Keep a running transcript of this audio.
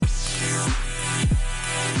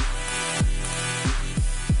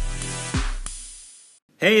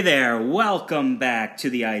Hey there, welcome back to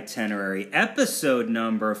the Itinerary. Episode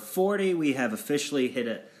number 40, we have officially hit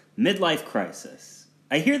a midlife crisis.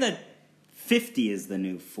 I hear that 50 is the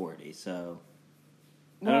new 40, so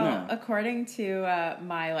I don't know. According to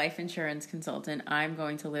my life insurance consultant, I'm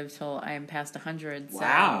going to live till I am past 100. So.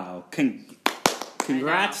 Wow,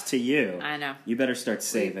 congrats to you. I know. You better start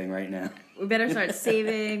saving right now. We better start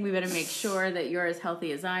saving. We better make sure that you're as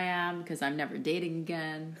healthy as I am, because I'm never dating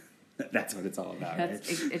again. That's what it's all about,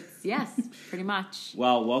 right? Yes, pretty much.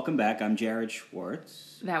 Well, welcome back. I'm Jared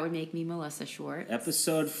Schwartz. That would make me Melissa Schwartz.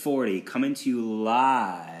 Episode 40, coming to you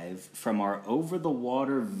live from our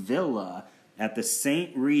over-the-water villa at the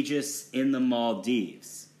St Regis in the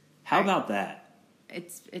Maldives. How about that?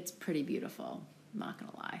 It's pretty beautiful, I'm not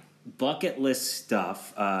going to lie. Bucket list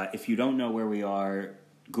stuff. If you don't know where we are,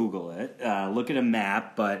 Google it. Look at a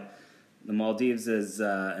map, but the Maldives is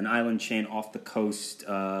an island chain off the coast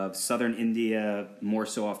of southern India, more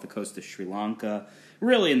so off the coast of Sri Lanka,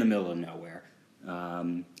 really in the middle of nowhere.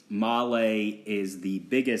 Malé is the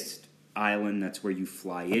biggest island. That's where you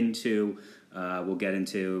fly into. We'll get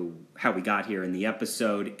into how we got here in the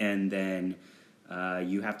episode, and then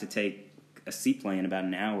you have to take a seaplane about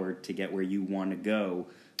an hour to get where you want to go.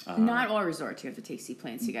 Not all resorts you have to take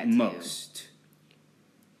seaplanes to get to. Most,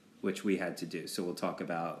 which we had to do. So we'll talk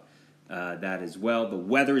about that as well. The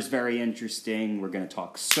weather is very interesting. We're going to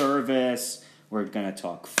talk service. We're going to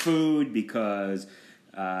talk food because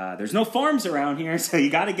there's no farms around here, so you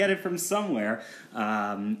got to get it from somewhere.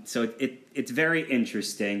 So it's very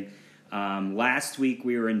interesting. Last week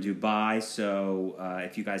we were in Dubai, so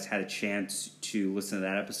if you guys had a chance to listen to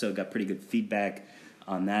that episode, got pretty good feedback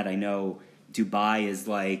on that. I know Dubai is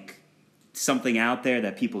like something out there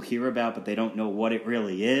that people hear about, but they don't know what it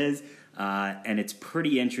really is. And it's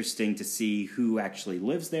pretty interesting to see who actually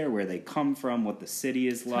lives there, where they come from, what the city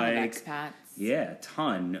is like. Ton of expats. Yeah, a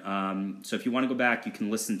ton. So if you want to go back, you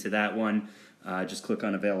can listen to that one. Just click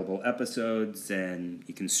on available episodes, and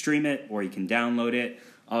you can stream it or you can download it.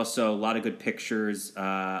 Also, a lot of good pictures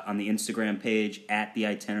on the Instagram page at the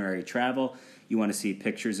Itinerary Travel. You want to see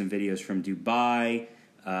pictures and videos from Dubai,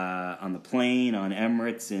 on the plane, on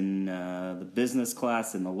Emirates, in the business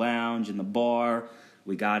class, in the lounge, in the bar.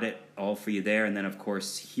 We got it all for you there. And then, of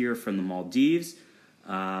course, here from the Maldives.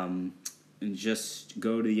 And just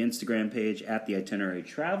go to the Instagram page at the Itinerary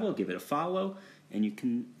Travel. Give it a follow, and you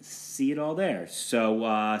can see it all there.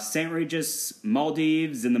 So, St Regis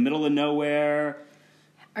Maldives, in the middle of nowhere.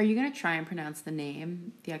 Are you going to try and pronounce the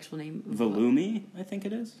name, the actual name? Valumi, I think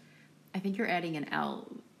it is. I think you're adding an L.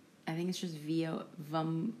 I think it's just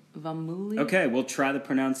Vamuli. Okay, we'll try the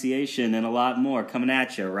pronunciation and a lot more coming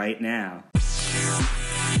at you right now.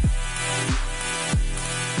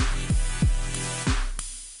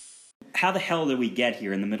 How the hell did we get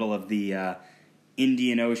here in the middle of the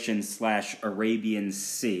Indian Ocean / Arabian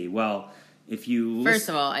Sea? Well, if you First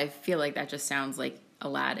of all, I feel like that just sounds like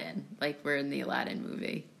Aladdin, like we're in the Aladdin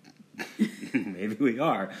movie. Maybe we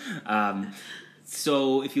are.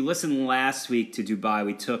 So if you listened last week to Dubai,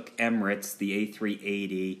 we took Emirates, the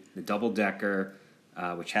A380, the double-decker,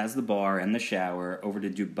 which has the bar and the shower, over to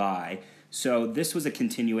Dubai. So this was a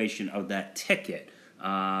continuation of that ticket.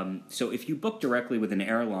 So if you book directly with an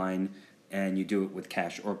airline and you do it with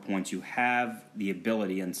cash or points, you have the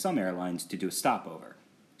ability in some airlines to do a stopover.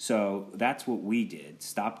 So that's what we did.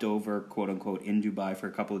 Stopped over, quote-unquote, in Dubai for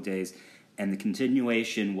a couple of days, and the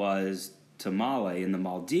continuation was to Malé in the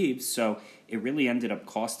Maldives. So it really ended up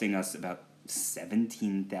costing us about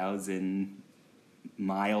 17,000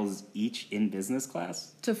 miles each in business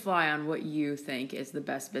class. To fly on what you think is the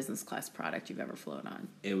best business class product you've ever flown on.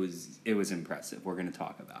 It was impressive. We're going to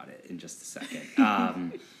talk about it in just a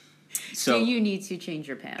second. So do you need to change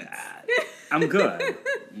your pants? I'm good.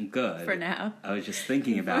 I'm good. For now. I was just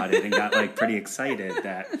thinking about it and got like pretty excited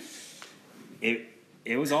that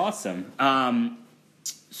it was awesome.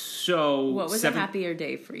 So what was a happier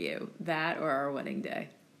day for you? That or our wedding day?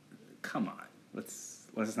 Come on. Let's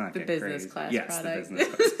not the get business crazy. class yes, product. The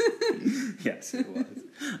business class. Yes, it was.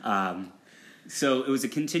 So it was a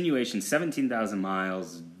continuation, 17,000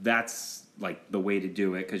 miles. That's like the way to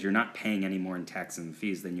do it because you're not paying any more in tax and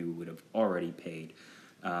fees than you would have already paid.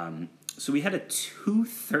 So we had a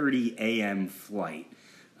 2:30 a.m. flight.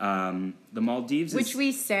 The Maldives, which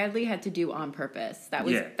we sadly had to do on purpose. That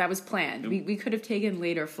was planned. We could have taken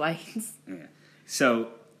later flights. Yeah. So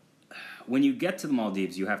when you get to the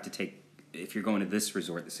Maldives, you have to take, if you're going to this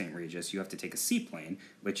resort, the St. Regis, you have to take a seaplane,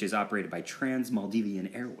 which is operated by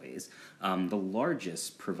Trans-Maldivian Airways, the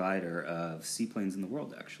largest provider of seaplanes in the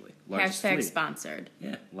world, actually. Largest # fleet. sponsored.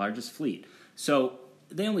 Yeah, largest fleet. So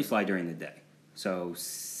they only fly during the day. So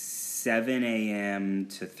 7 a.m.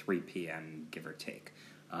 to 3 p.m., give or take.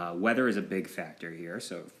 Weather is a big factor here,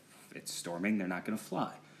 so if it's storming, they're not going to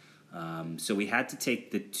fly. So we had to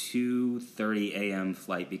take the 2:30 a.m.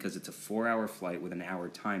 flight because it's a 4-hour flight with an hour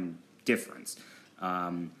time difference.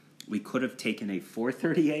 We could have taken a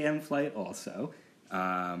 4:30 a.m. flight also,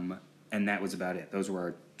 and that was about it. Those were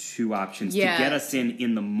our two options to get us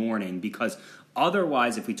in the morning, because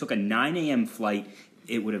otherwise, if we took a 9 a.m. flight,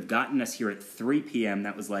 it would have gotten us here at 3 p.m.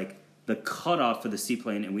 That was like the cutoff for the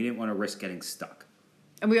seaplane, and we didn't want to risk getting stuck.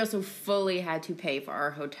 And we also fully had to pay for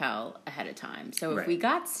our hotel ahead of time. So if we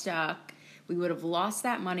got stuck, we would have lost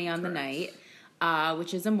that money on the night,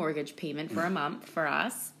 which is a mortgage payment for a month for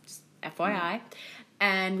us, just FYI.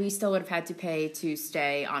 And we still would have had to pay to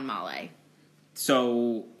stay on Malle.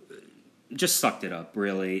 So just sucked it up,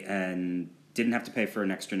 really, and didn't have to pay for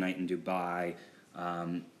an extra night in Dubai.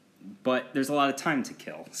 But there's a lot of time to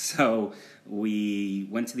kill. So we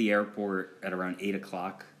went to the airport at around 8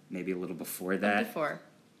 o'clock, maybe a little before that.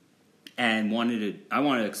 And I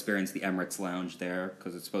wanted to experience the Emirates Lounge there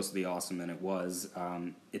because it's supposed to be awesome, and it was.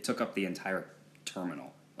 It took up the entire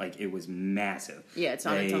terminal. Like, it was massive. Yeah, it's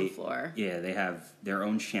on its own floor. Yeah, they have their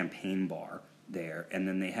own champagne bar there, and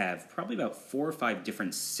then they have probably about 4 or 5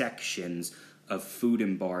 different sections of food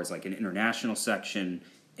and bars, like an international section,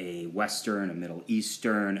 a Western, a Middle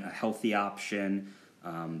Eastern, a healthy option.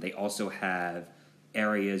 They also have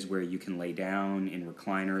areas where you can lay down in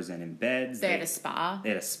recliners and in beds. They had a spa. They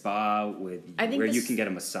had a spa where you can get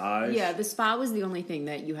a massage. Yeah, the spa was the only thing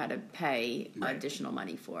that you had to pay additional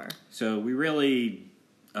money for. So we really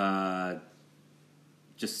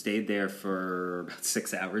just stayed there for about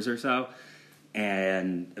 6 hours or so,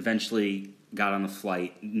 and eventually got on the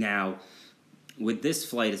flight. Now, with this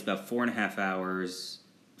flight, it's about 4.5 hours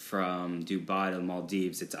from Dubai to the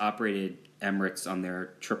Maldives. It's operated Emirates on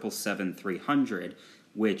their 777-300,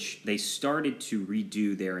 which they started to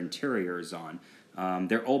redo their interiors on.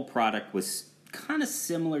 Their old product was kind of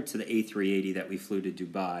similar to the A380 that we flew to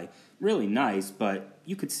Dubai. Really nice, but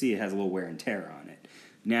you could see it has a little wear and tear on it.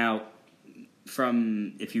 Now,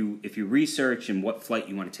 if you research and what flight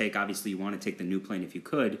you want to take, obviously you want to take the new plane if you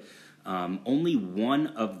could. Only one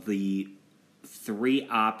of the 3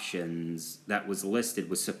 options that was listed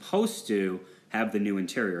was supposed to have the new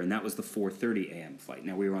interior, and that was the 4:30 a.m. flight.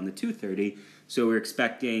 Now, we were on the 2:30, so we were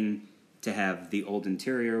expecting to have the old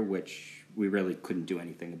interior, which we really couldn't do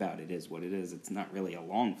anything about. It is what it is. It's not really a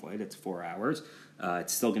long flight. It's 4 hours.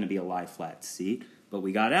 It's still going to be a lie flat seat, but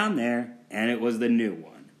we got down there, and it was the new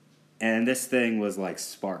one. And this thing was, like,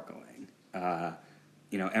 sparkling.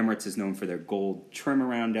 Emirates is known for their gold trim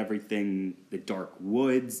around everything, the dark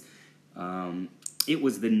woods. It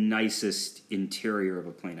was the nicest interior of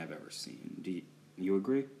a plane I've ever seen. Do you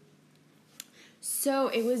agree? So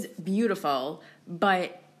it was beautiful,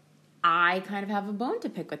 but I kind of have a bone to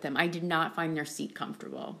pick with them. I did not find their seat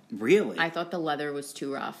comfortable. Really? I thought the leather was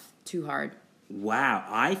too rough, too hard. Wow.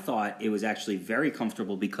 I thought it was actually very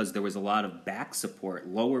comfortable because there was a lot of back support,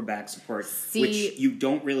 lower back support, which you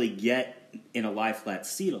don't really get in a lie flat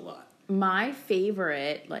seat a lot. My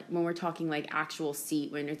favorite, like when we're talking like actual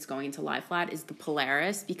seat when it's going to lie flat, is the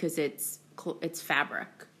Polaris because it's fabric.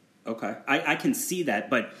 Okay, I can see that,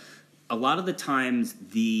 but a lot of the times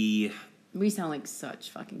we sound like such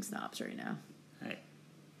fucking snobs right now. Hey,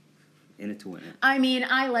 in it to win it. I mean,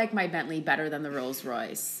 I like my Bentley better than the Rolls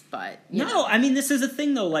Royce, but no, I mean this is a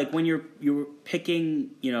thing though. Like when you're picking,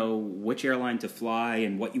 which airline to fly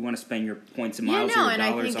and what you want to spend your points and miles or your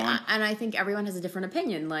dollars on. And I think everyone has a different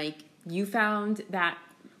opinion. Like. You found that...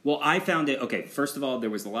 Well, I found it... Okay, first of all, there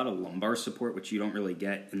was a lot of lumbar support, which you don't really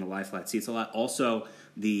get in the lie-flat seats a lot. Also,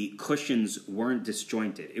 the cushions weren't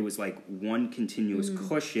disjointed. It was like one continuous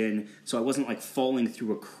cushion, so I wasn't like falling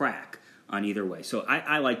through a crack on either way. So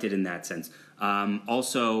I liked it in that sense.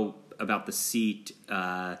 Also, about the seat,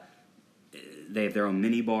 they have their own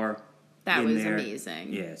mini bar. That was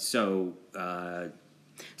amazing. Yeah, so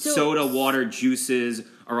soda, water, juices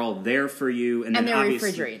are all there for you, and they're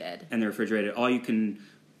refrigerated. And they're refrigerated. All you can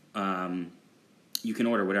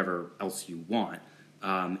order whatever else you want.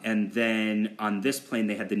 And then on this plane,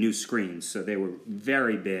 they had the new screens, so they were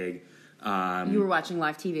very big. You were watching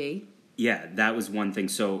live TV. Yeah, that was one thing.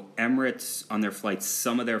 So Emirates on their flights,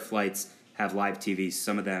 some of their flights have live TV,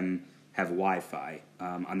 some of them have Wi-Fi.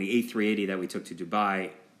 On the A380 that we took to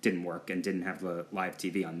Dubai, didn't work and didn't have the live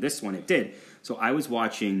TV. On this one, it did. So I was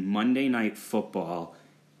watching Monday Night Football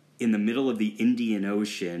in the middle of the Indian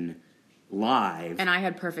Ocean live. And I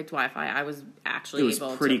had perfect Wi-Fi. I was actually able to It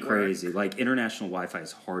was pretty work. crazy. Like, international Wi-Fi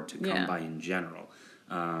is hard to come by in general.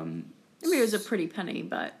 I mean, it was a pretty penny,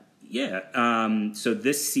 but... Yeah. So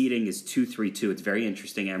this seating is 232. It's very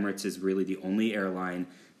interesting. Emirates is really the only airline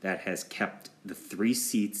that has kept the 3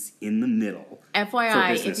 seats in the middle.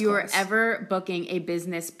 FYI, if you are ever booking a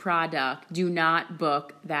business product, do not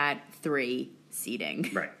book that 3 seating.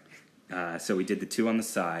 Right. So we did the 2 on the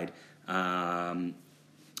side.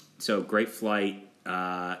 So great flight.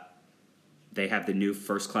 They have the new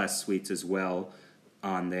first class suites as well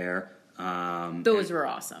on there. Those were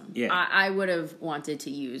awesome. Yeah. I would have wanted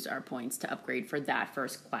to use our points to upgrade for that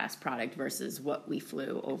first class product versus what we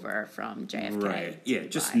flew over from JFK. Right. Yeah.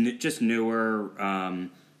 Just newer. I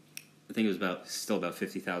think it was still about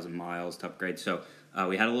 50,000 miles to upgrade. So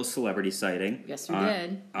we had a little celebrity sighting. Yes, we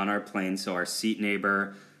did. On our plane. So our seat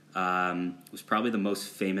neighbor was probably the most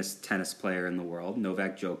famous tennis player in the world,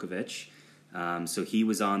 Novak Djokovic. So he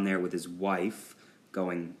was on there with his wife,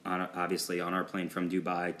 going on, obviously on our plane from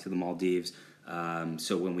Dubai to the Maldives.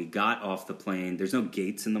 So when we got off the plane, there's no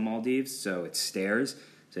gates in the Maldives, so it's stairs.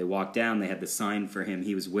 So they walked down, they had the sign for him.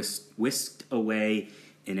 He was whisked away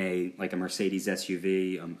in a Mercedes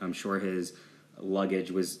SUV. I'm sure his luggage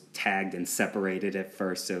was tagged and separated at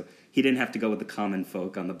first, so he didn't have to go with the common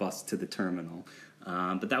folk on the bus to the terminal.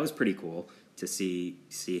 But that was pretty cool to see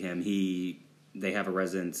him. They have a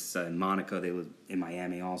residence in Monaco. They live in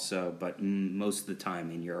Miami also, but most of the time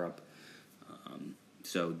in Europe.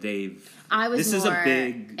 So I was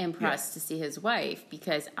impressed to see his wife,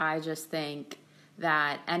 because I just think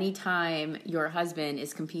that anytime your husband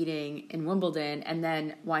is competing in Wimbledon and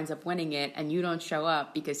then winds up winning it and you don't show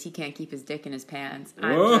up because he can't keep his dick in his pants,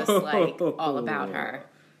 I'm just all about her.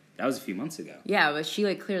 That was a few months ago. Yeah, but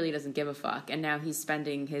she clearly doesn't give a fuck, and now he's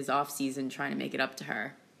spending his off season trying to make it up to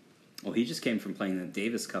her. Well, he just came from playing the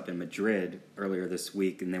Davis Cup in Madrid earlier this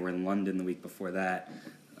week, and they were in London the week before that,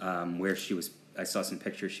 where I saw some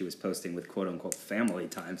pictures she was posting with quote-unquote family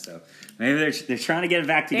time, so maybe they're trying to get it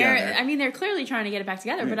back together. They're clearly trying to get it back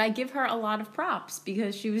together, but I give her a lot of props,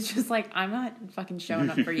 because she was just like, I'm not fucking showing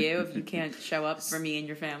up for you if you can't show up for me and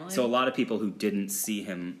your family. So a lot of people who didn't see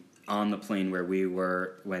him on the plane where we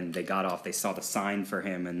were, when they got off, they saw the sign for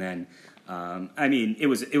him, and then, it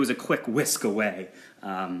was a quick whisk away,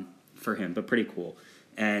 for him, but pretty cool.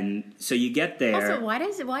 And so you get there.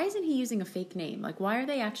 Also, why isn't he using a fake name? Why are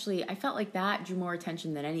they actually? I felt like that drew more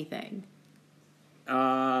attention than anything.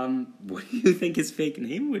 What do you think his fake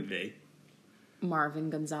name would be? Marvin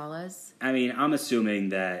Gonzalez. I'm assuming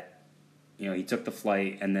that, he took the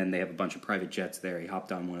flight, and then they have a bunch of private jets there. He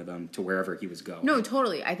hopped on one of them to wherever he was going. No,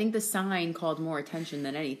 totally. I think the sign called more attention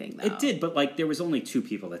than anything, though. It did, but, there was only 2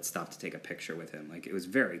 people that stopped to take a picture with him. It was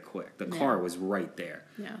very quick. The car was right there.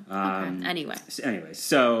 Yeah. Okay. Anyway,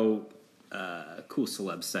 so cool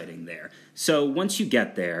celeb sighting there. So once you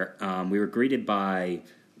get there, we were greeted by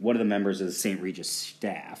one of the members of the St Regis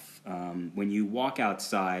staff. When you walk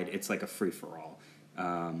outside, it's like a free-for-all.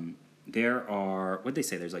 There are, what'd they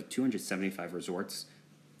say, there's 275 resorts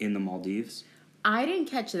in the Maldives. I didn't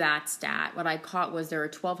catch that stat. What I caught was there are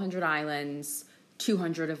 1,200 islands,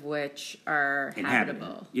 200 of which are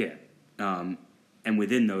habitable. Yeah. And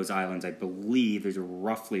within those islands, I believe there's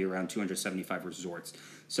roughly around 275 resorts.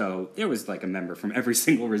 So there was a member from every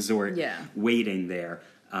single resort waiting there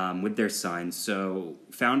with their signs. So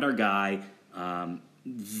found our guy.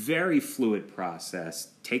 Very fluid process.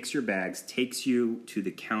 Takes your bags, takes you to the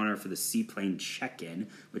counter for the seaplane check-in,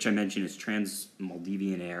 which I mentioned is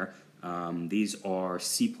Trans-Maldivian Air. These are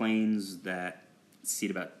seaplanes that seat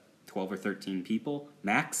about 12 or 13 people,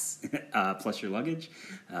 max, plus your luggage.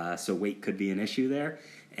 So weight could be an issue there.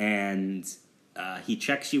 And he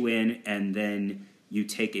checks you in, and then you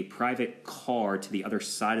take a private car to the other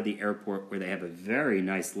side of the airport where they have a very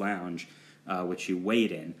nice lounge, which you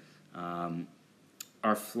wait in.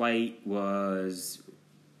 Our flight was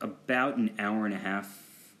about an hour and a half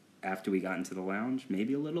after we got into the lounge,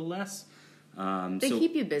 maybe a little less. They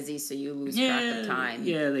keep you busy, so you lose track of time.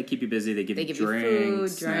 Yeah, they keep you busy. They give you drinks, you food,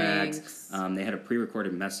 snacks. drinks. They had a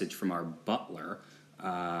pre-recorded message from our butler,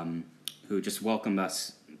 who just welcomed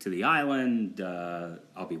us to the island.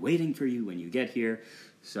 I'll be waiting for you when you get here.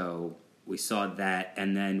 So we saw that,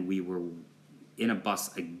 and then we were in a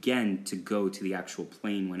bus again to go to the actual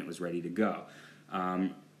plane when it was ready to go.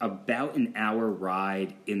 About an hour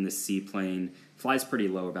ride in the seaplane. Flies pretty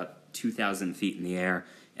low, about 2,000 feet in the air.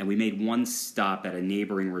 And we made one stop at a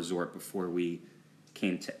neighboring resort before we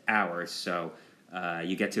came to ours. So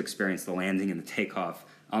you get to experience the landing and the takeoff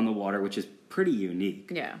on the water, which is pretty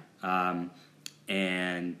unique. Yeah.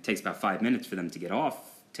 And it takes about 5 minutes for them to get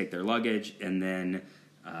off, take their luggage, and then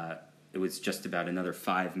it was just about another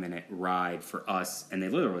 5-minute ride for us. And they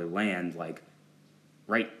literally land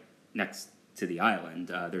right next to the island.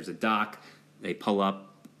 There's a dock. They pull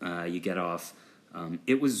up you get off.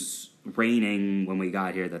 It was raining when we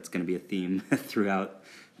got here. That's going to be a theme throughout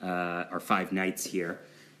our 5 nights here.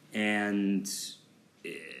 And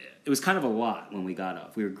it was kind of a lot when we got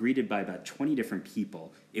off. We were greeted by about 20 different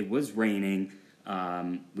people. It was raining.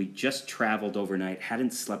 We just traveled overnight,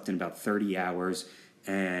 hadn't slept in about 30 hours.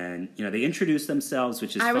 And, they introduced themselves,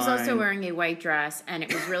 which is fine. I was also wearing a white dress, and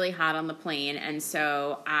it was really hot on the plane. And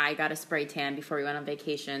so I got a spray tan before we went on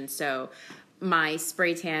vacation. So my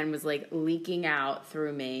spray tan was, leaking out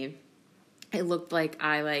through me. It looked like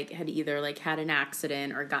I, had either, had an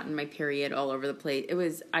accident or gotten my period all over the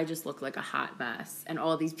place. I just looked like a hot mess. And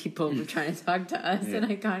all these people were trying to talk to us, and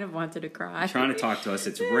I kind of wanted to cry. Trying to talk to us.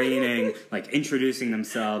 It's raining, introducing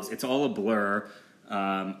themselves. It's all a blur.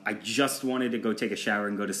 I just wanted to go take a shower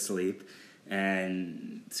and go to sleep.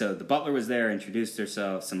 And so the butler was there, introduced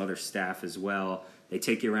herself, some other staff as well. They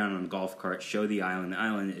take you around on a golf cart, show the island. The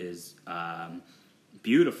island is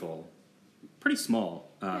beautiful, pretty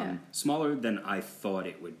small, smaller than I thought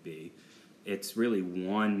it would be. It's really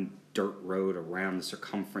one dirt road around the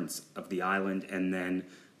circumference of the island and then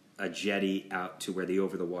a jetty out to where the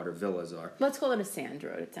over-the-water villas are. Let's call it a sand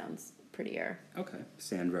road. It sounds prettier. Okay,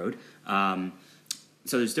 sand road.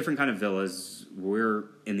 So there's different kind of villas. We're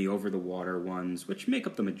in the over-the-water ones, which make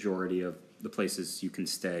up the majority of the places you can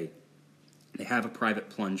stay. They have a private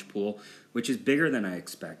plunge pool, which is bigger than I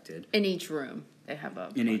expected. In each room, they have a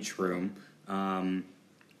in each room.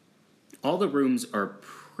 All the rooms are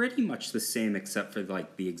pretty much the same except for,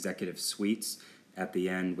 the executive suites at the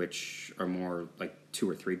end, which are more 2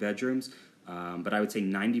 or 3 bedrooms. But I would say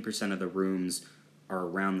 90% of the rooms are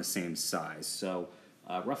around the same size. So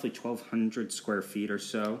roughly 1,200 square feet or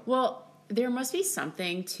so. Well, there must be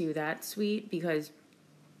something to that suite because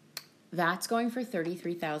that's going for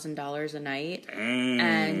 $33,000 a night,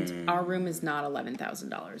 and our room is not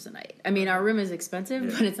 $11,000 a night. I mean, our room is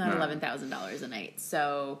expensive, but it's not $11,000 a night.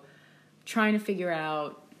 So, trying to figure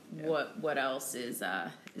out what else is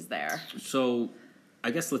there. So,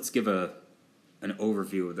 I guess let's give an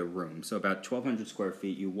overview of the room. So, about 1,200 square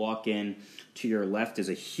feet. You walk in. To your left is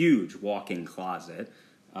a huge walk-in closet.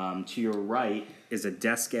 To your right is a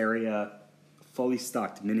desk area, fully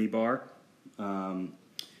stocked minibar.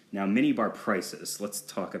 Now, minibar prices. Let's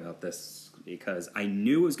talk about this because I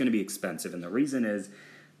knew it was going to be expensive, and the reason is,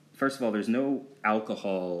 first of all, there's no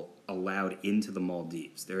alcohol allowed into the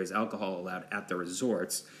Maldives. There is alcohol allowed at the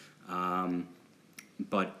resorts,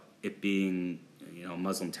 but it being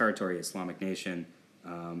Muslim territory, Islamic nation,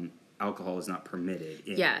 alcohol is not permitted.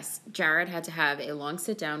 Yes, Jared had to have a long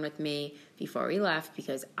sit down with me before we left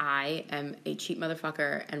because I am a cheap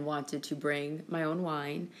motherfucker and wanted to bring my own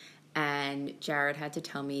wine. And Jared had to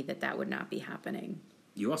tell me that would not be happening.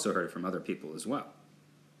 You also heard it from other people as well.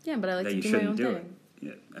 Yeah, but I like to do my own thing.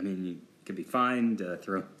 Yeah, I mean, you could be fined,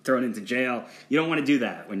 thrown into jail. You don't want to do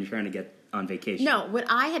that when you're trying to get on vacation. No, what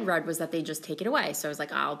I had read was that they just take it away. So I was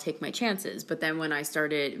like, I'll take my chances. But then when you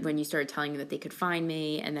started telling me that they could fine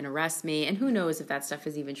me and then arrest me, and who knows if that stuff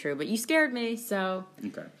is even true, but you scared me, so.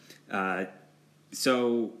 Okay.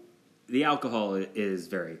 So the alcohol is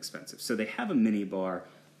very expensive. So they have a mini bar.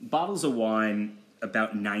 Bottles of wine,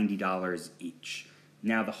 about $90 each.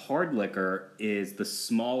 Now, the hard liquor is the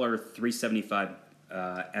smaller 375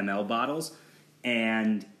 ml bottles.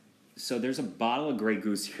 And so there's a bottle of Grey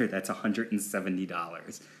Goose here that's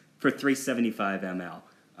 $170 for 375 ml.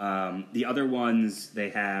 The other ones, they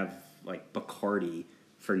have, Bacardi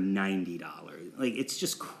for $90. It's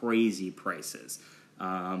just crazy prices.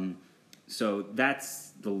 So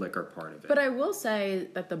that's the liquor part of it. But I will say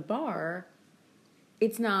that the bar...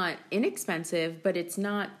 It's not inexpensive, but it's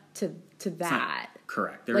not to that.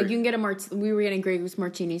 Correct. You can get we were getting Grey Goose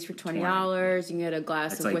martinis for $20. You can get a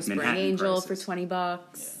glass of Whispering Manhattan Angel prices. for $20.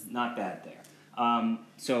 Yeah, not bad there.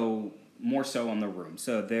 So more so on the room.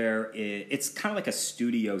 So it's kind of like a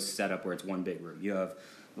studio setup where it's one big room. You have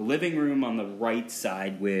the living room on the right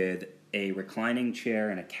side with a reclining chair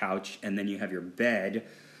and a couch, and then you have your bed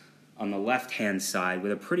on the left-hand side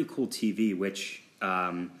with a pretty cool TV, which...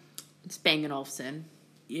 It's Bang & Olufsen.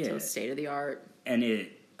 Yeah. So it's state-of-the-art. And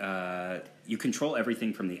you control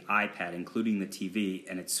everything from the iPad, including the TV,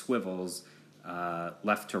 and it swivels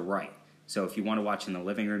left to right. So if you want to watch in the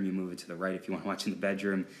living room, you move it to the right. If you want to watch in the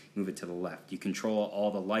bedroom, move it to the left. You control all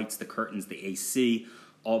the lights, the curtains, the AC,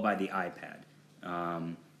 all by the iPad.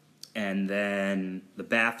 And then the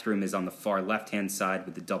bathroom is on the far left-hand side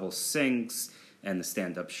with the double sinks and the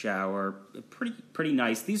stand-up shower. Pretty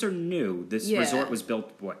nice. These are new. This resort was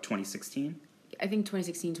built, 2016? I think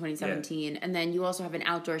 2016, 2017. Yeah. And then you also have an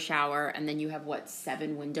outdoor shower, and then you have,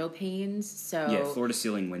 7 window panes? So yeah,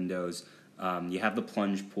 floor-to-ceiling windows. You have the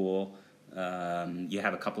plunge pool. You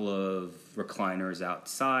have a couple of recliners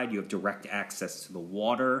outside. You have direct access to the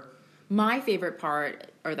water. My favorite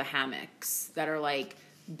part are the hammocks that are like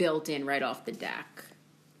built in right off the deck.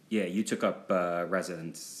 Yeah, you took up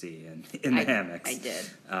residency in the hammocks. I did.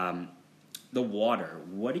 The water.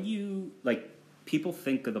 What do you like? People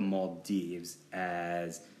think of the Maldives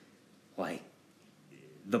as like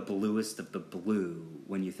the bluest of the blue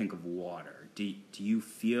when you think of water. Do you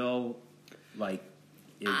feel like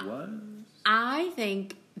it was? I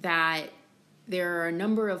think that there are a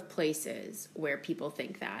number of places where people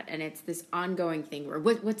think that, and it's this ongoing thing where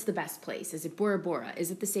what's the best place? Is it Bora Bora?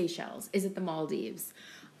 Is it the Seychelles? Is it the Maldives?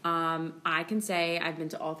 I can say I've been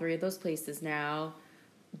to all three of those places now.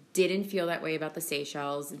 Didn't feel that way about the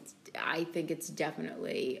Seychelles. I think it's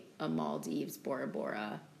definitely a Maldives Bora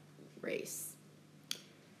Bora race.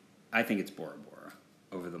 I think it's Bora Bora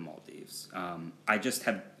over the Maldives. I just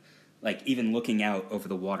have, like, even looking out over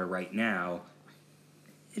the water right now,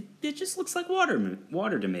 it just looks like water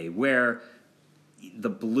to me, where the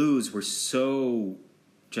blues were so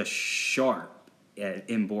just sharp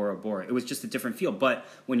in Bora Bora. It was just a different feel. But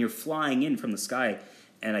when you're flying in from the sky,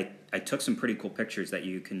 and I took some pretty cool pictures that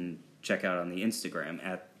you can check out on the Instagram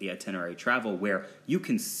at the Itinerary Travel, where you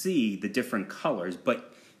can see the different colors,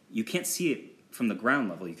 but you can't see it from the ground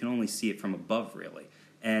level. You can only see it from above, really.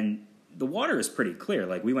 And the water is pretty clear.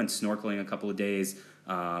 Like, we went snorkeling a couple of days.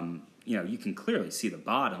 You can clearly see the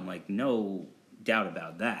bottom. Like, no doubt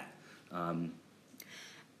about that.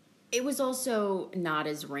 It was also not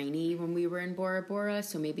as rainy when we were in Bora Bora,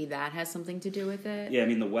 so maybe that has something to do with it. Yeah, I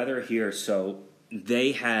mean, the weather here, so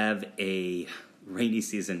they have a rainy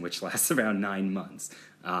season which lasts around 9 months.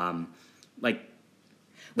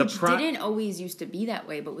 Which didn't always used to be that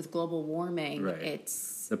way, but with global warming, right.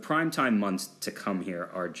 It's... The prime time months to come here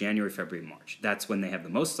are January, February, March. That's when they have the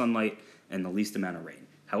most sunlight and the least amount of rain.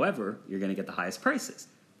 However, you're going to get the highest prices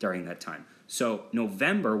during that time. So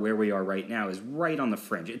November, where we are right now, is right on the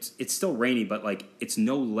fringe. It's still rainy, but like it's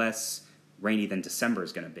no less rainy than December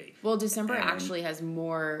is going to be. Well, December actually has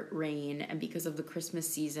more rain, and because of the Christmas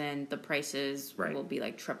season, the prices will be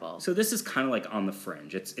like triple. So this is kind of like on the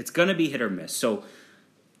fringe. It's going to be hit or miss. So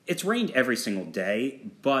it's rained every single day,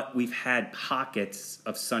 but we've had pockets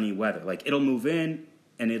of sunny weather. Like, it'll move in,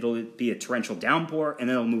 and it'll be a torrential downpour, and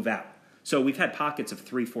then it'll move out. So we've had pockets of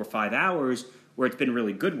 3, 4, 5 hours where it's been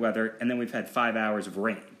really good weather, and then we've had 5 hours of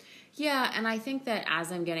rain. Yeah, and I think that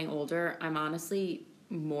as I'm getting older, I'm honestly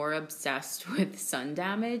more obsessed with sun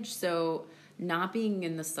damage. So not being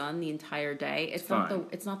in the sun the entire day, it's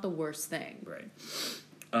not the worst thing. Right.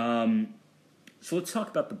 So let's talk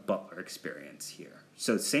about the butler experience here.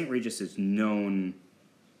 So St. Regis is known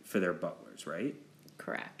for their butlers, right?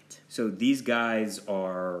 Correct. So these guys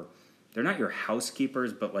they're not your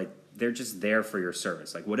housekeepers, but like they're just there for your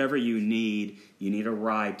service. Like, whatever you need a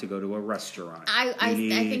ride to go to a restaurant. I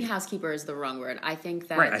think housekeeper is the wrong word. I think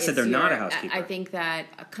that I said they're not a housekeeper. I think that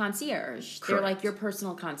a concierge. Correct. They're like your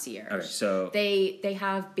personal concierge. Okay, so they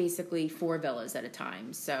have basically 4 villas at a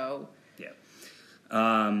time. So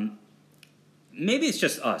yeah. Maybe it's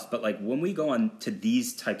just us, but like when we go on to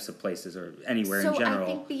these types of places or anywhere in general. So I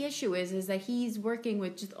think the issue is that he's working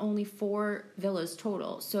with just only 4 villas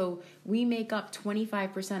total. So we make up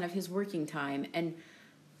 25% of his working time, and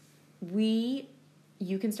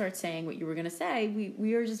you can start saying what you were going to say.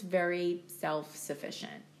 We are just very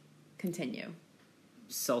self-sufficient. Continue.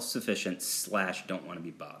 Self-sufficient / don't want to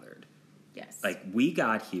be bothered. Yes. Like, we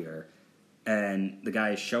got here, and the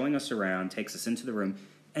guy is showing us around, takes us into the room,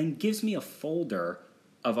 and gives me a folder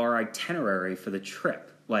of our itinerary for the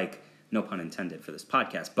trip. Like, no pun intended for this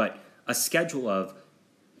podcast, but a schedule of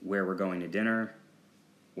where we're going to dinner,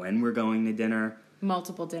 when we're going to dinner.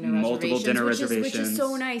 Multiple dinner reservations. Which is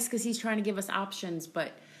so nice because he's trying to give us options,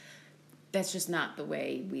 but that's just not the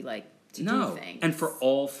way we like to do things. And for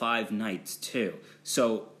all 5 nights, too.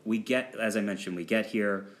 So as I mentioned, we get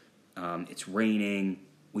here, it's raining,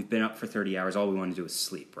 we've been up for 30 hours, all we want to do is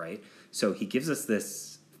sleep, right? So he gives us this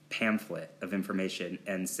pamphlet of information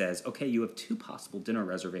and says, okay, you have 2 possible dinner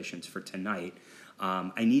reservations for tonight.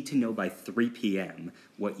 I need to know by 3 p.m.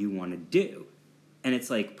 what you want to do. And it's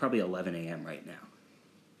like probably 11 a.m. right now.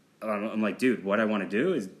 I'm like, dude, what I want to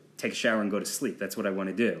do is take a shower and go to sleep. That's what I want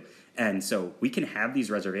to do. And so we can have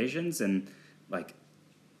these reservations, and like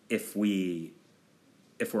if we're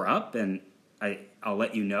up, and I'll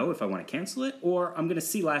let you know if I want to cancel it, or I'm going to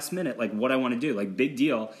see last minute like what I want to do. Like, big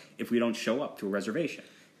deal if we don't show up to a reservation.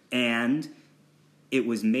 And it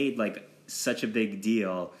was made like such a big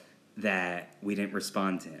deal that we didn't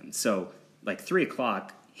respond to him. So like 3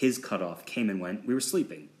 o'clock, his cutoff came and went. We were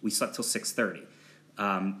sleeping. We slept till 6:30.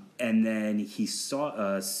 And then he saw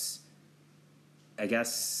us I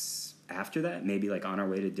guess after that, maybe like on our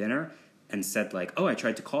way to dinner, and said like, "Oh, I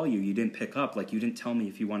tried to call you. You didn't pick up. Like, you didn't tell me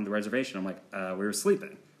if you wanted the reservation." I'm like, "We were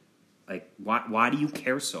sleeping." Like, why do you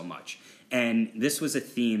care so much? And this was a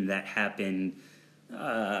theme that happened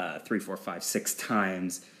 3, 4, 5, 6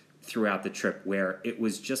 times throughout the trip, where it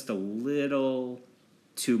was just a little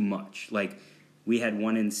too much. Like, we had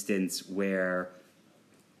one instance where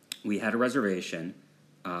we had a reservation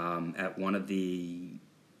at one of the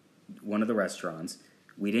restaurants.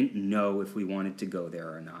 We didn't know if we wanted to go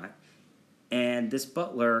there or not. And this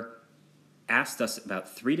butler asked us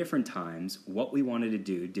about 3 different times what we wanted to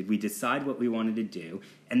do. Did we decide what we wanted to do?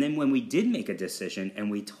 And then when we did make a decision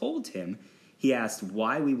and we told him, he asked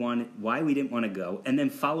why we didn't want to go, and then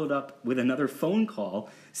followed up with another phone call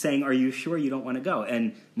saying, "Are you sure you don't want to go?"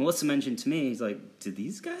 And Melissa mentioned to me, he's like, "Do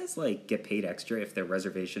these guys like get paid extra if their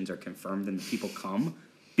reservations are confirmed and the people come?"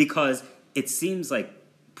 Because it seems like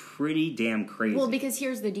pretty damn crazy. Well, because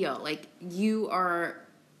here's the deal. Like,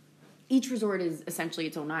 each resort is essentially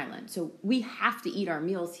its own island. So we have to eat our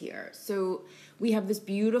meals here. So we have this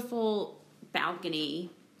beautiful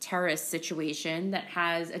balcony terrace situation that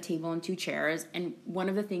has a table and 2 chairs. And one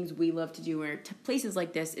of the things we love to do in places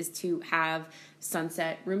like this is to have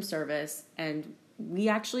sunset room service. And we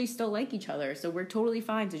actually still like each other. So we're totally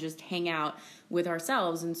fine to just hang out with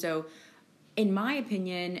ourselves. And so, in my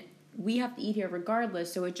opinion, we have to eat here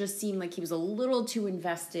regardless, so it just seemed like he was a little too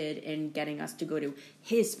invested in getting us to go to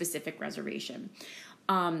his specific reservation.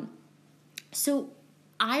 So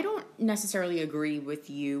I don't necessarily agree with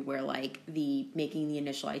you where, like, making the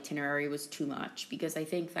initial itinerary was too much, because I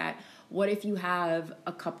think that what if you have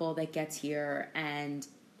a couple that gets here and,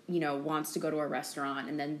 you know, wants to go to a restaurant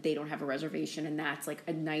and then they don't have a reservation, and that's like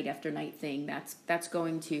a night after night thing. That's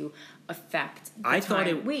going to affect the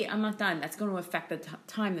time. Wait, I'm not done. That's going to affect the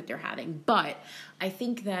time that they're having. But I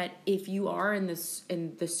think that if you are in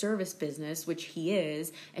the service business, which he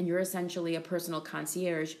is, and you're essentially a personal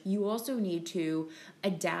concierge, you also need to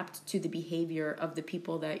adapt to the behavior of the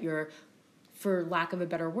people that you're, for lack of a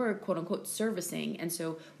better word, quote unquote, servicing. And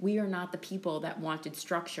so we are not the people that wanted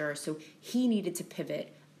structure. So he needed to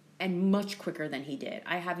pivot, and much quicker than he did.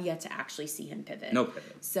 I have yet to actually see him pivot. No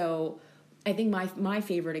pivot. So I think my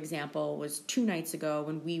favorite example was 2 nights ago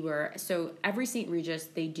when so every St. Regis,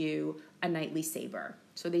 they do a nightly saber.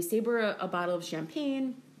 So they saber a bottle of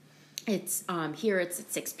champagne. It's here it's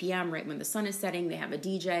at 6 p.m. right when the sun is setting. They have a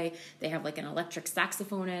DJ. They have like an electric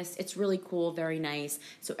saxophonist. It's really cool, very nice.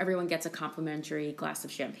 So everyone gets a complimentary glass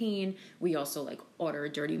of champagne. We also like order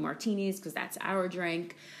dirty martinis because that's our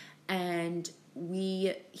drink. And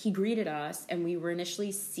he greeted us, and we were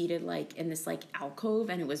initially seated like in this like alcove,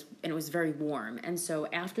 and it was very warm. And so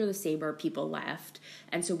after the saber, people left,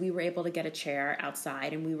 and so we were able to get a chair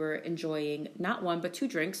outside, and we were enjoying not 1 but 2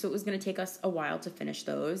 drinks. So it was going to take us a while to finish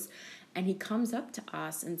those. And he comes up to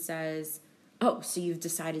us and says, "Oh, so you've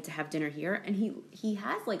decided to have dinner here?" And he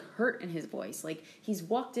has like hurt in his voice, like he's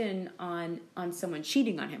walked in on someone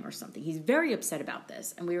cheating on him or something. He's very upset about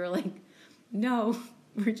this. And we were like, "No,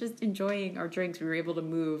 we're just enjoying our drinks. We were able to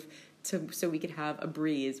move so we could have a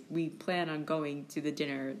breeze. We plan on going to the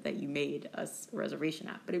dinner that you made us a reservation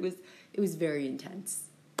at." But it was very intense.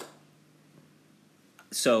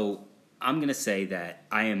 So I'm going to say that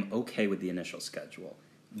I am okay with the initial schedule,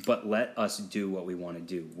 but let us do what we want to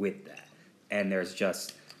do with that. And there's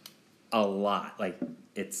just a lot. Like,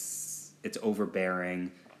 it's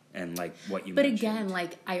overbearing. And like what you mentioned. But again,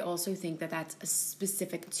 like, I also think that that's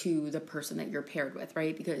specific to the person that you're paired with,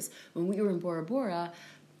 right? Because when we were in Bora Bora,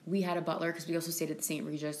 we had a butler, because we also stayed at the St.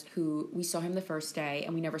 Regis, who we saw him the first day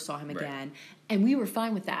and we never saw him again. And we were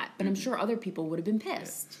fine with that. But I'm sure other people would have been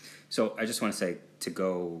pissed. Yeah. So I just want to say, to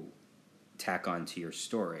go tack on to your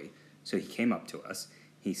story. So he came up to us.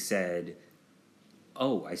 He said,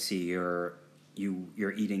 "Oh, I see you're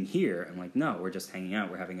eating here." I'm like, "No, we're just hanging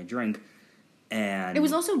out. We're having a drink." And it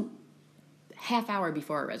was also half hour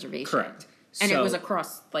before our reservation. Correct. And it was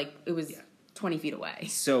across, like, it was 20 feet away.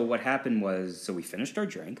 So what happened was, we finished our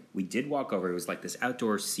drink. We did walk over. It was like this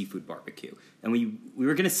outdoor seafood barbecue. And we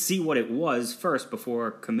were going to see what it was first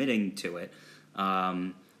before committing to it.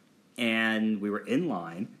 And we were in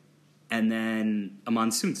line. And then a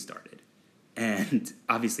monsoon started. And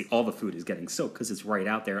obviously all the food is getting soaked because it's right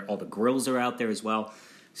out there. All the grills are out there as well.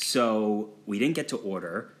 So we didn't get to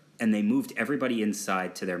order. And they moved everybody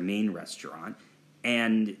inside to their main restaurant,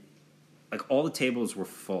 and like all the tables were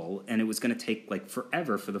full, and it was going to take like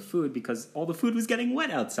forever for the food because all the food was getting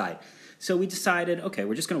wet outside. So we decided, okay,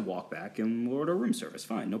 we're just going to walk back and we'll order room service.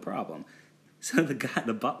 Fine, no problem. So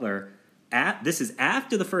the butler, this is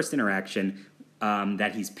after the first interaction,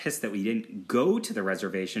 that he's pissed that we didn't go to the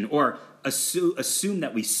reservation or assume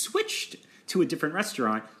that we switched to a different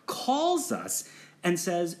restaurant, calls us and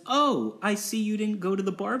says, "Oh, I see you didn't go to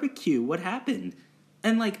the barbecue. What happened?"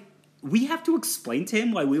 And, like, we have to explain to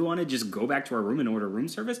him why we want to just go back to our room and order room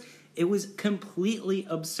service. It was completely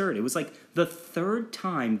absurd. It was like the third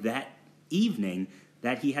time that evening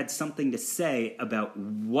that he had something to say about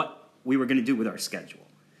what we were going to do with our schedule.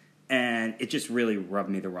 And it just really rubbed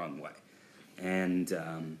me the wrong way. And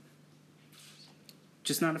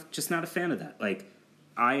just not a fan of that. Like,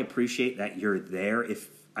 I appreciate that you're there if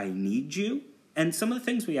I need you. And some of the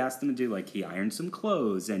things we asked him to do, like he ironed some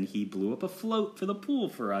clothes and he blew up a float for the pool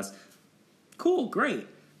for us. Cool, great.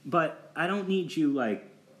 But I don't need you, like,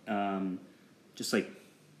 just, like,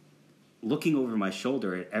 looking over my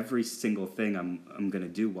shoulder at every single thing I'm going to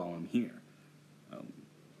do while I'm here.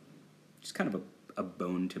 Just kind of a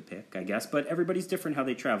bone to pick, I guess. But everybody's different how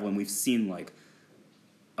they travel, and we've seen, like,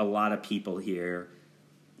 a lot of people here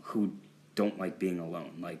who don't like being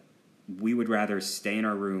alone. Like, we would rather stay in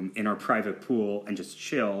our room, in our private pool, and just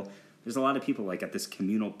chill. There's a lot of people, like, at this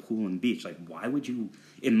communal pool and beach. Like, why would you,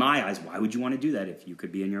 in my eyes, why would you want to do that if you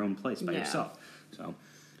could be in your own place by yourself? So,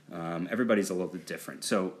 everybody's a little bit different.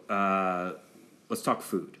 So, let's talk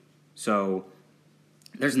food. So,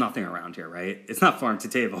 there's nothing around here, right? It's not farm to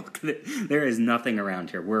table. There is nothing around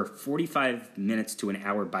here. We're 45 minutes to an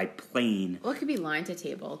hour by plane. Well, it could be line to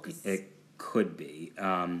table. It could be.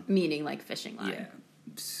 Meaning, like, fishing line. Yeah.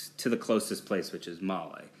 To the closest place, which is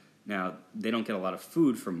Male. Now, they don't get a lot of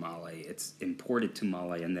food from Male. It's imported to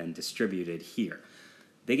Male and then distributed here.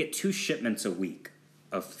 They get 2 shipments a week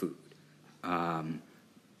of food. A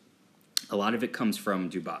lot of it comes from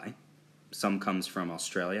Dubai. Some comes from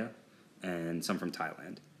Australia and some from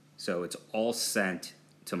Thailand. So it's all sent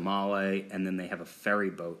to Male, and then they have a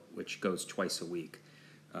ferry boat which goes twice a week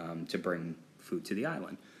to bring food to the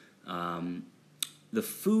island. The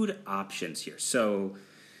food options here. So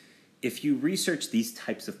if you research these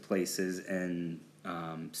types of places, and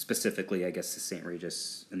specifically, I guess, the St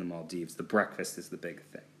Regis in the Maldives, the breakfast is the big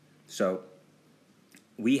thing. So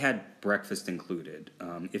we had breakfast included.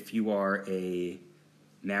 If you are a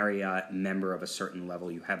Marriott member of a certain level,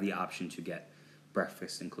 you have the option to get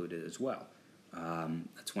breakfast included as well.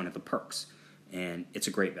 That's one of the perks. And it's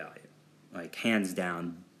a great value. Like, hands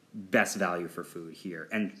down, best value for food here,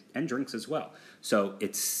 and drinks as well. So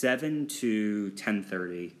it's 7 to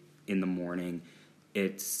 10:30 in the morning.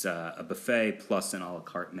 It's a buffet plus an a la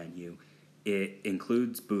carte menu. It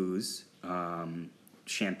includes booze,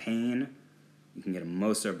 champagne. You can get a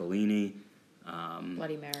mimosa or Bellini,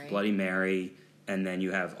 Bloody Mary, and then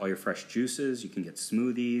you have all your fresh juices. You can get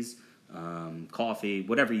smoothies, coffee,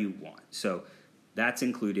 whatever you want. So that's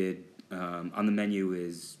included. On the menu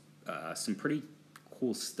is some pretty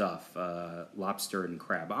cool stuff. Lobster and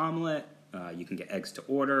crab omelet. You can get eggs to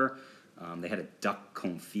order. They had a duck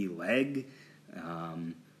confit leg.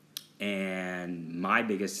 And my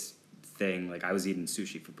biggest thing, like, I was eating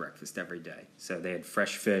sushi for breakfast every day. So they had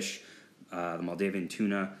fresh fish, the Maldivian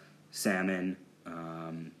tuna, salmon,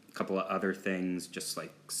 a couple of other things, just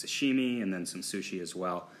like sashimi, and then some sushi as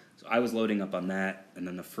well. So I was loading up on that, and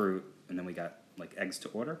then the fruit, and then we got, like, eggs to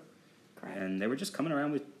order. Correct. And they were just coming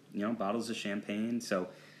around with, bottles of champagne. So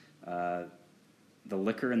the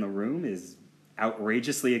liquor in the room is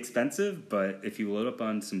outrageously expensive, but if you load up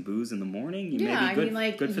on some booze in the morning, you may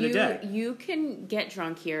be good for the day. You can get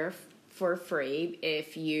drunk here for free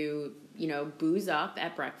if you booze up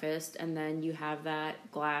at breakfast, and then you have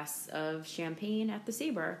that glass of champagne at the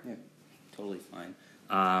Sabre. Yeah, totally fine.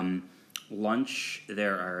 Lunch,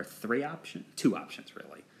 there are 2 options,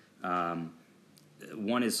 really.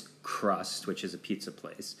 One is Crust, which is a pizza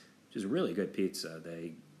place, which is really good pizza.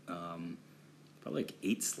 They probably like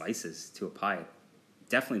 8 slices to a pie.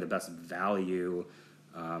 Definitely the best value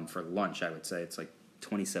for lunch, I would say. It's like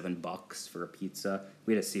 $27 for a pizza.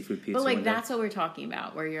 We had a seafood pizza. But, like, that's what we're talking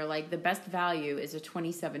about, where you're like, the best value is a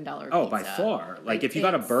 $27 pizza. Oh, by far. Like if you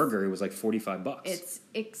got a burger, it was like $45. It's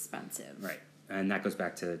expensive. Right. And that goes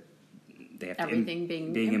back to they have everything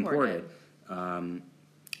being imported.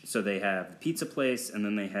 So they have the pizza place, and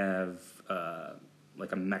then they have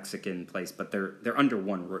like a Mexican place, but they're under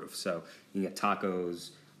one roof. So you get tacos,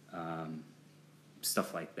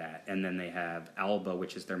 stuff like that. And then they have Alba,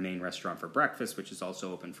 which is their main restaurant for breakfast, which is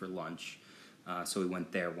also open for lunch. So we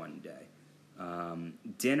went there one day.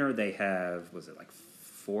 Dinner, they have, was it like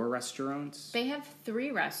 4 restaurants? They have 3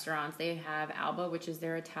 restaurants. They have Alba, which is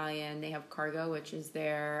their Italian. They have Cargo, which is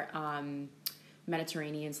their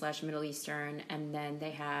Mediterranean / Middle Eastern. And then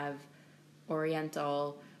they have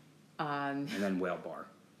Oriental. And then Whale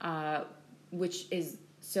Bar. Which is,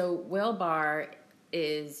 so Whale Bar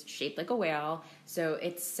is shaped like a whale, so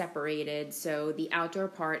it's separated. So the outdoor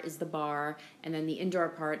part is the bar, and then the indoor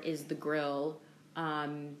part is the grill,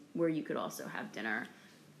 where you could also have dinner.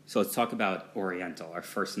 So let's talk about Oriental, our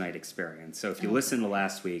first night experience. So if you listened to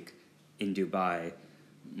last week in Dubai,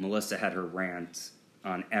 Melissa had her rant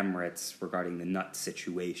on Emirates regarding the nut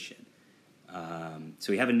situation.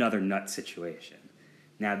 So we have another nut situation.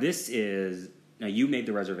 Now you made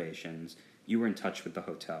the reservations. You were in touch with the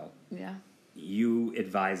hotel. Yeah. You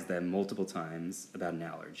advised them multiple times about an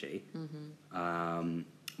allergy. Mm-hmm.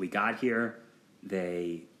 We got here.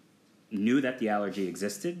 They knew that the allergy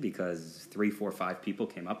existed because 3, 4, 5 people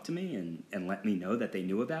came up to me and let me know that they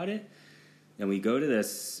knew about it. Then we go to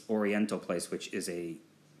this Oriental place, which is a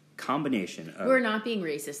combination of... We're not being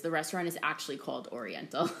racist. The restaurant is actually called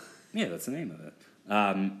Oriental. Yeah, that's the name of it.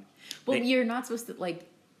 Well, you're not supposed to, like...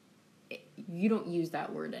 You don't use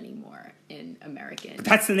that word anymore in American. But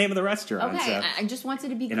that's the name of the restaurant. Okay, so I just wanted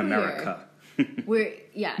to be in clear. America.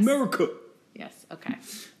 Yes. America. Yes, okay.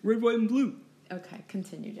 Red, white, and blue. Okay,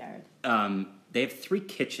 continue, Jared. They have 3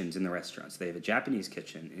 kitchens in the restaurant. So they have a Japanese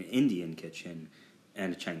kitchen, an Indian kitchen,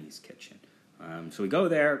 and a Chinese kitchen. So we go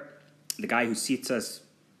there. The guy who seats us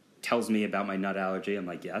tells me about my nut allergy. I'm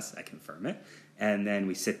like, yes, I confirm it. And then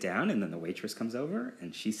we sit down, and then the waitress comes over,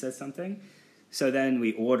 and she says something. So then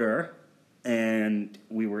we order, and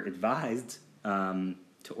we were advised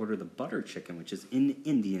to order the butter chicken, which is an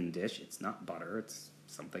Indian dish. It's not butter. It's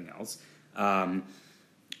something else.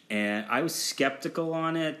 And I was skeptical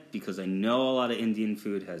on it because I know a lot of Indian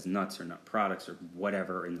food has nuts or nut products or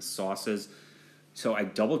whatever in the sauces. So I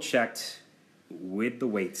double-checked with the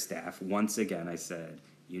waitstaff. Once again, I said,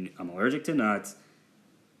 I'm allergic to nuts.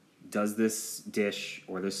 Does this dish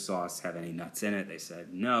or this sauce have any nuts in it? They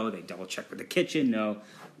said no. They double-checked with the kitchen. No.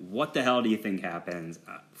 What the hell do you think happens?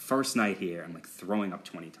 First night here, I'm like throwing up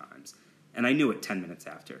 20 times. And I knew it 10 minutes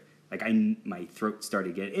after. Like my throat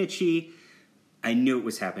started to get itchy. I knew it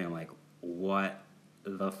was happening. I'm like, what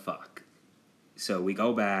the fuck? So we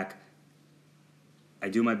go back. I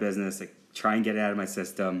do my business. I try and get it out of my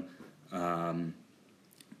system.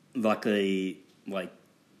 Luckily, like,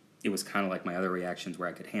 it was kind of like my other reactions where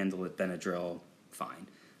I could handle it. Benadryl, fine.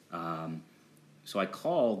 So I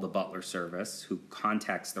call the butler service who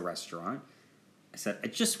contacts the restaurant. I said, I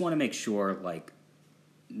just want to make sure, like,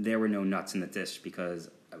 there were no nuts in the dish because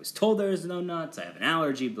I was told there was no nuts. I have an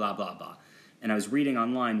allergy, blah, blah, blah. And I was reading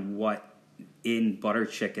online what in butter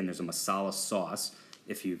chicken, there's a masala sauce.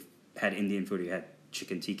 If you've had Indian food or you had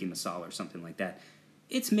chicken tikka masala or something like that,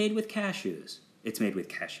 it's made with cashews. It's made with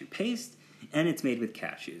cashew paste, and it's made with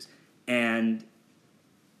cashews. And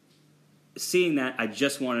seeing that, I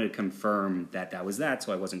just wanted to confirm that was that,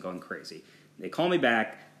 so I wasn't going crazy. They called me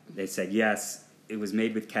back. They said, yes, it was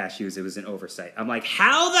made with cashews. It was an oversight. I'm like,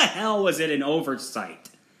 how the hell was it an oversight?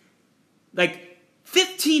 Like,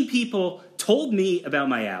 15 people told me about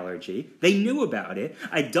my allergy. They knew about it.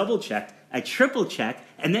 I double-checked. I triple-checked.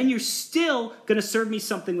 And then you're still going to serve me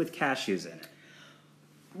something with cashews in it.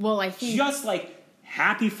 Well, I think... Just like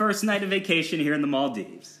happy first night of vacation here in the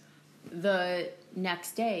Maldives. The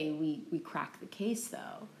next day, we cracked the case,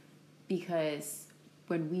 though. Because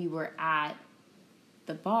when we were at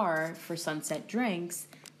the bar for sunset drinks,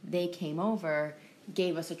 they came over,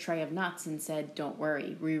 gave us a tray of nuts, and said, don't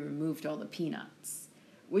worry, we removed all the peanuts.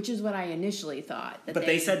 Which is what I initially thought. But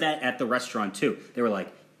they said that at the restaurant, too. They were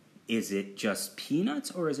like, is it just peanuts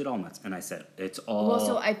or is it all nuts? And I said, it's all nuts.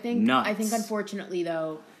 Well, so I think unfortunately,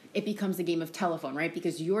 though, it becomes a game of telephone, right?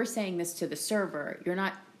 Because you're saying this to the server.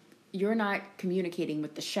 You're not communicating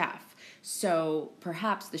with the chef. So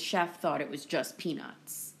perhaps the chef thought it was just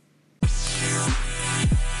peanuts.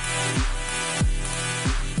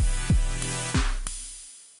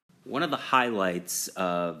 One of the highlights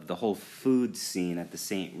of the whole food scene at the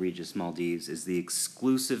St Regis Maldives is the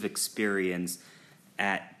exclusive experience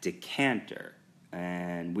at Decanter.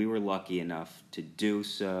 And we were lucky enough to do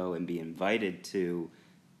so and be invited to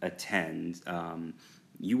attend.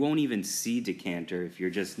 You won't even see Decanter if you're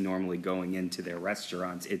just normally going into their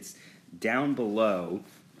restaurants. It's down below.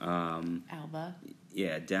 Alba.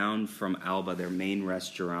 Yeah, down from Alba, their main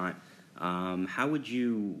restaurant. How would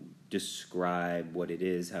you describe what it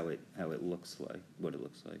is, how it looks like, what it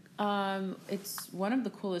looks like? It's one of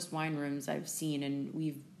the coolest wine rooms I've seen, and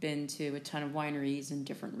we've been to a ton of wineries in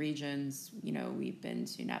different regions. You know, we've been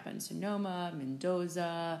to Napa and Sonoma,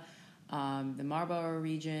 Mendoza, the Marlborough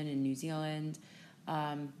region in New Zealand.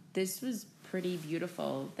 This was pretty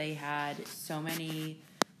beautiful. They had so many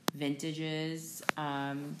vintages.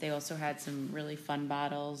 They also had some really fun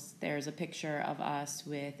bottles. There's a picture of us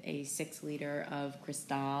with a 6-liter of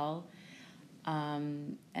Cristal.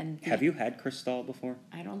 Have you had Cristal before?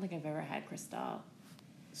 I don't think I've ever had Cristal.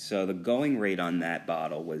 So the going rate on that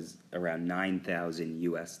bottle was around $9,000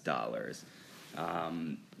 US.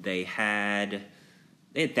 They had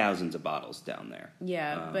thousands of bottles down there.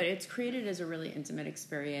 Yeah, but it's created as a really intimate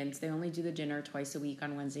experience. They only do the dinner twice a week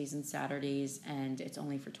on Wednesdays and Saturdays, and it's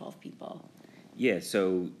only for 12 people. Yeah,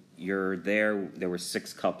 so you're there. There were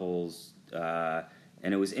 6 couples,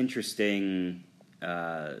 and it was interesting,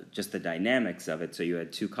 just the dynamics of it. So you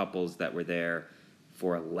had 2 couples that were there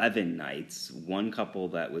for 11 nights, 1 couple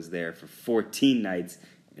that was there for 14 nights,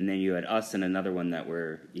 and then you had us and another one that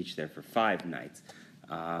were each there for 5 nights.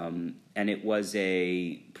 And it was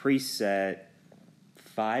a preset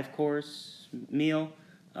 5-course meal.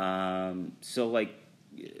 So like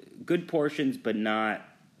good portions, but not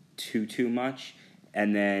too much.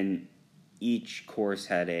 And then each course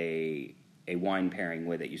had a wine pairing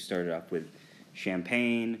with it. You started off with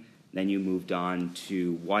champagne, then you moved on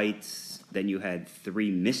to whites, then you had 3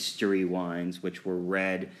 mystery wines, which were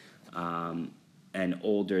red and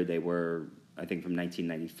older. They were, I think, from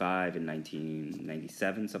 1995 and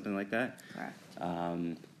 1997, something like that. Correct.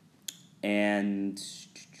 And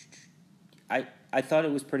I thought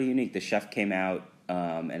it was pretty unique. The chef came out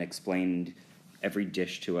and explained every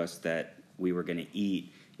dish to us that we were going to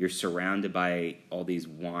eat. You're surrounded by all these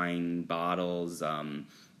wine bottles.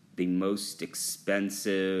 The most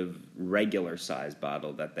expensive regular size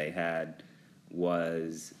bottle that they had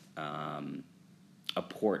was a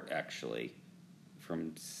port, actually, from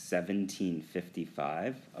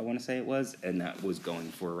 1755, I want to say it was, and that was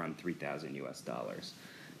going for around $3,000 US.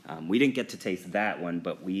 We didn't get to taste that one,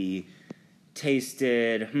 but we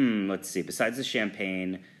tasted, let's see, besides the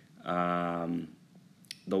champagne,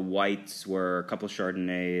 the whites were a couple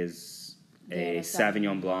Chardonnays, a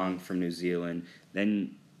Sauvignon Blanc from New Zealand.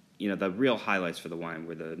 Then, the real highlights for the wine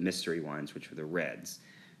were the mystery wines, which were the reds.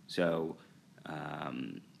 So,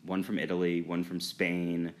 one from Italy, one from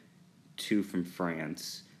Spain, 2 from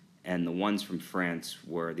France, and the ones from France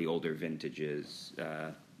were the older vintages,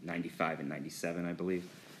 95 and 97, I believe.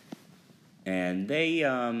 And they,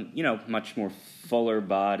 much more fuller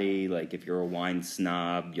body. Like, if you're a wine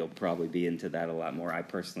snob, you'll probably be into that a lot more. I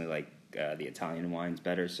personally like the Italian wines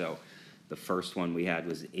better, so the first one we had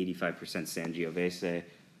was 85% Sangiovese.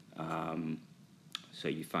 So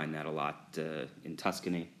you find that a lot in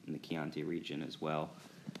Tuscany, in the Chianti region as well.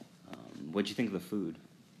 What'd you think of the food?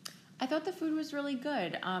 I thought the food was really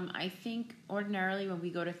good. I think ordinarily when we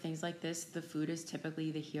go to things like this, the food is typically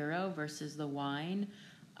the hero versus the wine.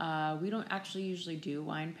 We don't actually usually do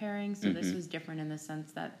wine pairings, so this was different in the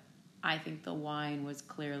sense that I think the wine was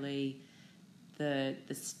clearly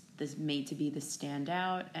this made to be the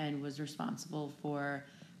standout and was responsible for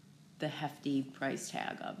the hefty price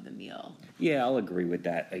tag of the meal. Yeah, I'll agree with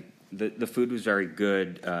that. Like, the food was very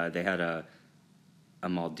good. They had a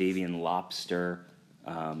Maldivian lobster,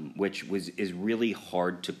 which is really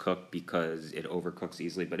hard to cook because it overcooks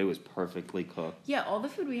easily, but it was perfectly cooked. Yeah, all the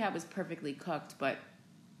food we had was perfectly cooked, but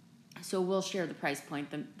so we'll share the price point.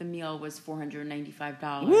 The meal was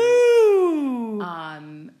 $495. Woo!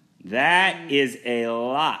 That is a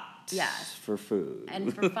lot. Yes. For food.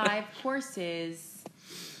 And for 5 courses,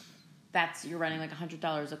 you're running like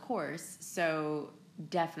 $100 a course. So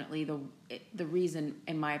definitely the reason,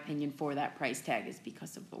 in my opinion, for that price tag is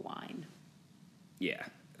because of the wine. Yeah.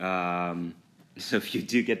 So if you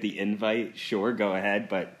do get the invite, sure, go ahead.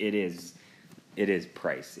 But it is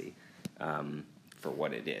pricey for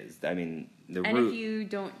what it is. I mean, if you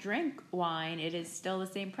don't drink wine, it is still the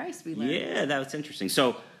same price. We learned. Yeah, that's interesting.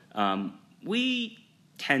 So we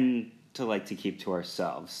tend to like to keep to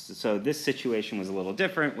ourselves. So this situation was a little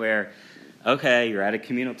different where, okay, you're at a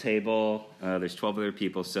communal table. There's 12 other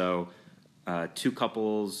people. So 2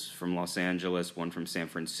 couples from Los Angeles, 1 from San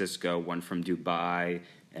Francisco, 1 from Dubai,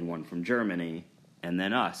 and 1 from Germany, and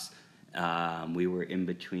then us. We were in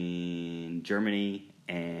between Germany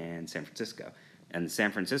and San Francisco. And the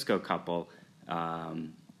San Francisco couple,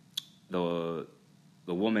 the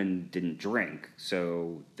woman didn't drink,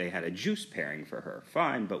 so they had a juice pairing for her.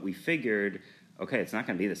 Fine, but we figured, okay, it's not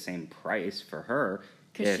going to be the same price for her.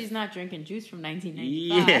 Because she's not drinking juice from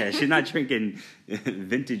 1995. Yeah, she's not drinking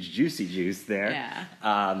vintage juicy juice there. Yeah.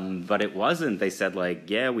 But it wasn't. They said,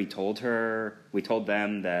 we told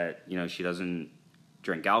them that, she doesn't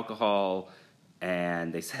drink alcohol.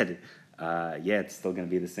 And they said, it's still going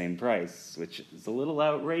to be the same price, which is a little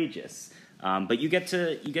outrageous. But you get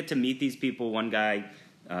to meet these people. One guy,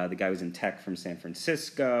 the guy was in tech from San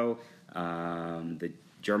Francisco. The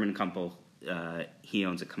German couple, he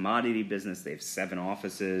owns a commodity business. They have 7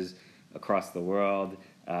 offices across the world.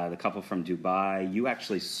 the couple from Dubai. You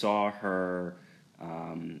actually saw her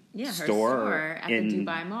her store at the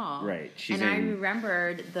Dubai Mall. Right. I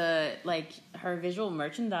remembered her visual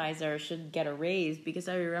merchandiser should get a raise because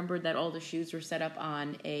I remembered that all the shoes were set up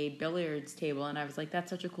on a billiards table, and I was like, that's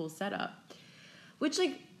such a cool setup. Which,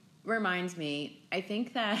 reminds me, I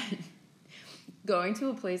think that going to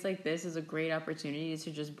a place like this is a great opportunity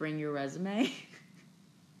to just bring your resume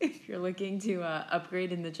if you're looking to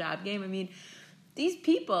upgrade in the job game. I mean, these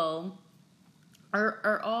people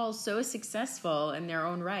are all so successful in their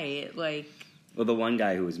own right. Well, the one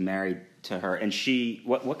guy who was married to her, and she,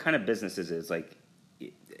 what kind of business is it?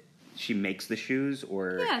 It's she makes the shoes,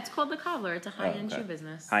 or? Yeah, it's called The Cobbler. It's a high-end shoe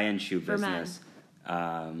business. High-end shoe business.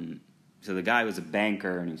 So the guy was a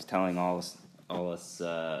banker, and he was telling all us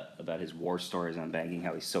about his war stories on banking,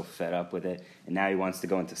 how he's so fed up with it, and now he wants to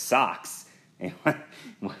go into socks.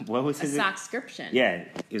 What was his? A sockscription. Yeah,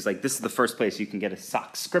 he was like, this is the first place you can get a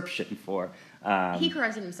sockscription for. He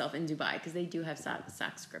corrected himself in Dubai because they do have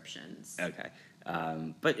sockscriptions. Okay.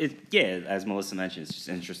 But as Melissa mentioned, it's just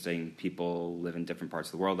interesting. People live in different parts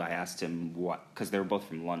of the world. I asked him because they were both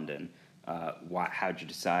from London. How'd you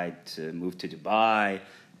decide to move to Dubai?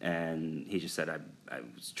 And he just said, I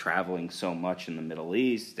was traveling so much in the Middle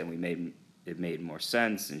East, and it made more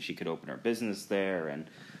sense, and she could open her business there. And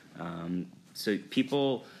so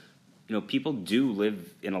people do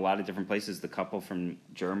live in a lot of different places. The couple from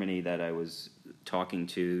Germany that I was talking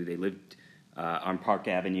to, they lived on Park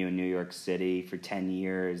Avenue in New York City for 10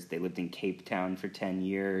 years. They lived in Cape Town for 10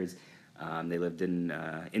 years. They lived in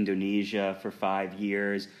Indonesia for 5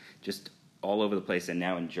 years, just all over the place, and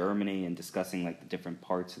now in Germany, and discussing the different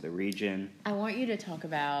parts of the region. I want you to talk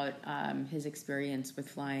about his experience with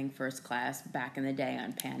flying first class back in the day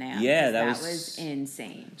on Pan Am. Yeah, that was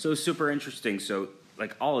insane. So super interesting. So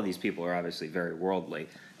all of these people are obviously very worldly,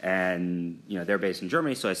 and they're based in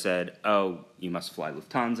Germany. So I said, "Oh, you must fly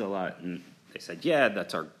Lufthansa a lot," and they said, "Yeah,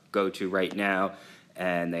 that's our go-to right now."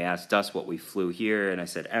 And they asked us what we flew here, and I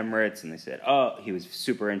said Emirates, and they said, "Oh," he was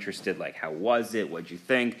super interested. How was it? What'd you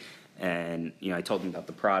think? And, I told him about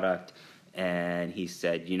the product, and he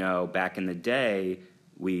said, back in the day,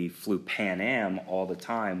 we flew Pan Am all the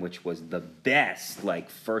time, which was the best,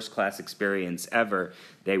 first-class experience ever.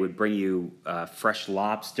 They would bring you fresh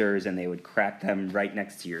lobsters, and they would crack them right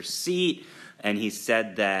next to your seat. And he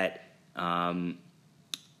said that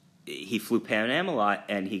he flew Pan Am a lot,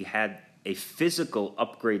 and he had a physical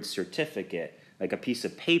upgrade certificate, a piece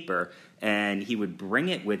of paper, and he would bring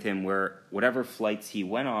it with him whatever flights he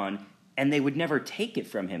went on, and they would never take it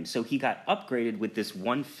from him. So he got upgraded with this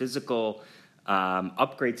one physical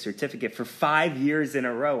upgrade certificate for 5 years in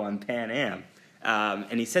a row on Pan Am.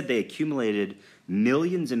 And he said they accumulated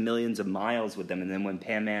millions and millions of miles with them, and then when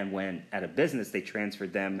Pan Am went out of business, they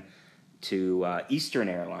transferred them to Eastern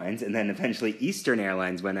Airlines, and then eventually Eastern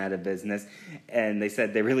Airlines went out of business, and they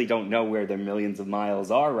said they really don't know where their millions of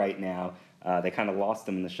miles are right now. They kind of lost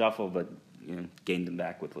them in the shuffle, but gained them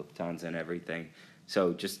back with Lufthansa and everything.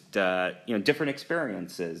 So just different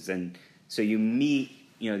experiences, and so you meet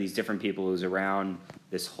these different people who's around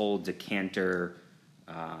this whole decanter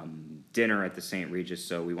dinner at the St Regis.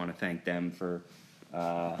 So we want to thank them for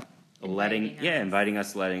inviting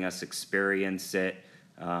us, letting us experience it,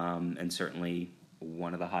 and certainly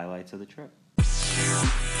one of the highlights of the trip.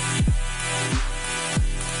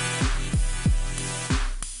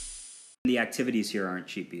 The activities here aren't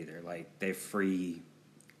cheap either. They have free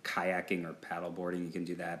kayaking or paddleboarding. You can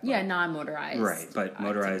do that. Yeah, non-motorized. Right, but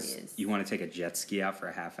motorized, activities. You want to take a jet ski out for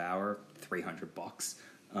a half hour,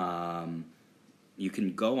 $300. You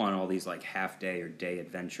can go on all these half-day or day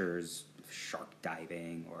adventures, shark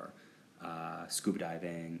diving or scuba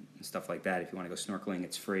diving and stuff like that. If you want to go snorkeling,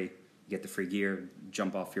 it's free. You get the free gear,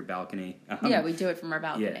 jump off your balcony. Yeah, we do it from our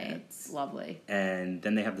balcony. Yeah. It's lovely. And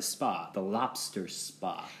then they have the spa, the lobster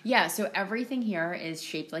spa. Yeah, so everything here is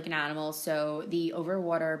shaped like an animal. So the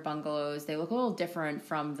overwater bungalows, they look a little different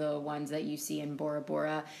from the ones that you see in Bora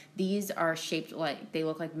Bora. These are shaped they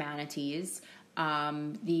look like manatees.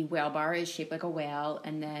 The whale bar is shaped like a whale,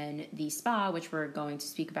 and then the spa, which we're going to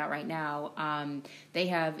speak about right now, they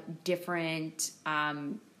have different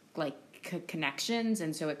connections,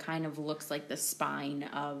 and so it kind of looks like the spine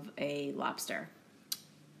of a lobster.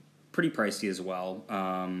 Pretty pricey as well.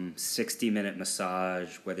 60-minute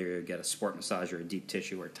massage, whether you get a sport massage or a deep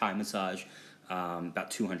tissue or a Thai massage,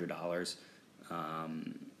 about $200.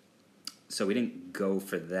 So we didn't go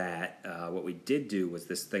for that. What we did do was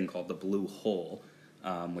this thing called the Blue Hole,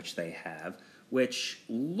 which they have, which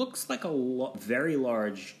looks like a very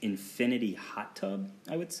large infinity hot tub,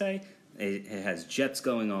 I would say. It has jets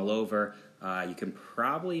going all over. You can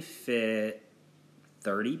probably fit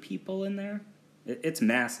 30 people in there. It's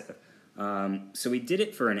massive. So we did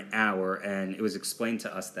it for an hour, and it was explained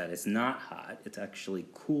to us that it's not hot. It's actually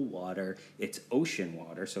cool water. It's ocean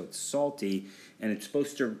water, so it's salty, and it's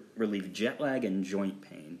supposed to relieve jet lag and joint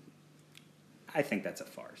pain. I think that's a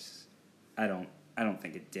farce. I don't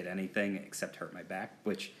think it did anything except hurt my back,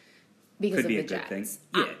 which could be a good thing.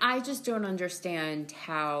 Yeah. I just don't understand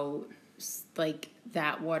how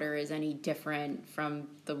that water is any different from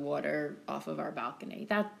the water off of our balcony.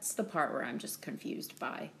 That's the part where I'm just confused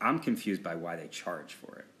by. I'm confused by why they charge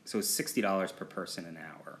for it. So it's $60 per person an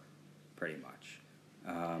hour, pretty much.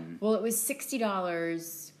 Well, it was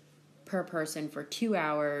 $60 per person for 2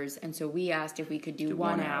 hours, and so we asked if we could do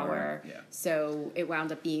 1 hour. Yeah. So it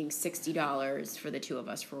wound up being $60 for the two of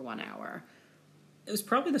us for 1 hour. It was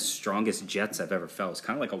probably the strongest jets I've ever felt. It was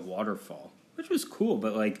kind of like a waterfall, which was cool,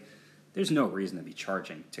 but there's no reason to be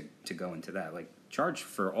charging to go into that. Charge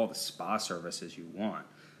for all the spa services you want.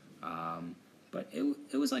 But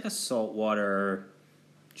it was like a saltwater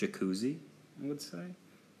jacuzzi, I would say.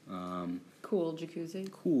 Cool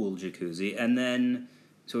jacuzzi. Cool jacuzzi. And then,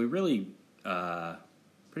 so we really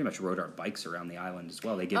pretty much rode our bikes around the island as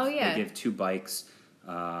well. They give 2 bikes,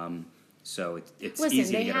 so it's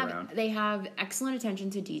easy to get around. They have excellent attention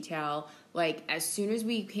to detail. As soon as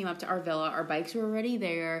we came up to our villa, our bikes were already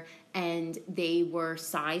there, and they were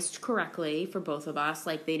sized correctly for both of us.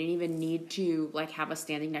 They didn't even need to, have us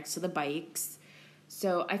standing next to the bikes.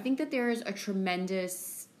 So I think that there is a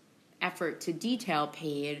tremendous effort to detail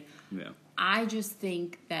paid. Yeah. I just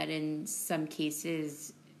think that in some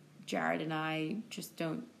cases, Jared and I just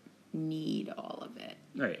don't need all of it.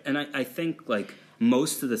 Right. And I think,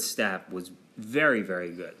 most of the staff was very,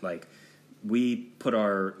 very good. We put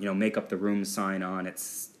our, make up the room sign on.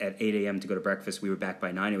 It's at 8 a.m. to go to breakfast. We were back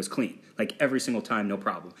by 9. It was clean. Every single time, no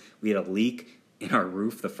problem. We had a leak in our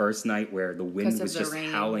roof the first night where the wind was just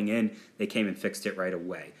howling in. They came and fixed it right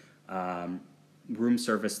away. Room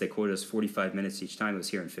service, they quoted us 45 minutes each time. It was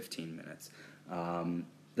here in 15 minutes.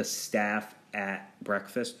 The staff at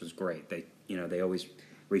breakfast was great. They always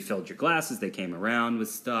refilled your glasses. They came around with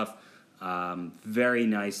stuff. Very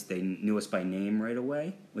nice. They knew us by name right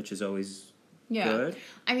away, which is always good.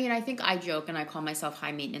 I mean, I think I joke and I call myself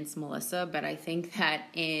high maintenance Melissa, but I think that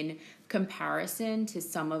in comparison to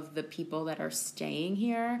some of the people that are staying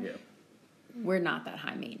here, we're not that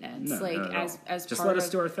high maintenance. No, as just part let us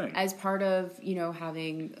of, do our thing. As part of,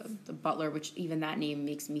 having the butler, which even that name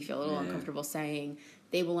makes me feel a little uncomfortable saying,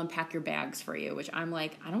 they will unpack your bags for you, which I'm I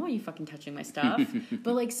don't want you fucking touching my stuff.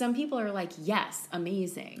 But some people are yes,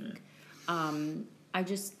 amazing. I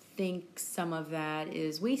just think some of that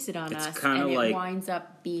is wasted on us, and it winds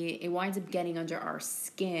up getting under our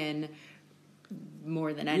skin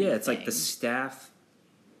more than anything. Yeah, it's the staff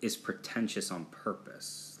is pretentious on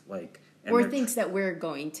purpose, or thinks that we're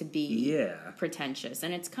going to be pretentious,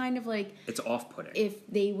 and it's kind of it's off-putting. If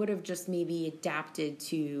they would have just maybe adapted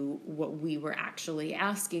to what we were actually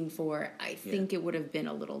asking for, I think it would have been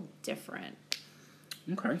a little different.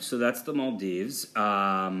 Okay, so that's the Maldives.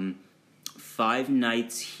 5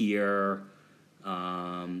 nights here.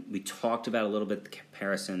 We talked about a little bit the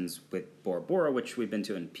comparisons with Bora Bora, which we've been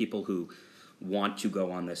to, and people who want to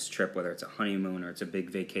go on this trip, whether it's a honeymoon or it's a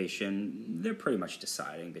big vacation, they're pretty much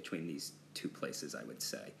deciding between these 2 places, I would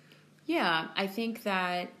say. Yeah, I think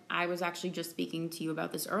that I was actually just speaking to you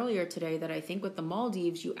about this earlier today, that I think with the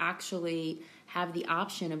Maldives, you actually have the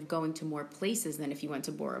option of going to more places than if you went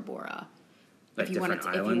to Bora Bora. If you want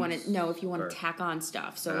to tack on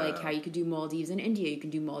stuff. So how you could do Maldives in India, you can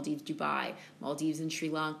do Maldives Dubai, Maldives in Sri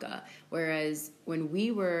Lanka. Whereas when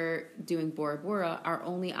we were doing Bora Bora, our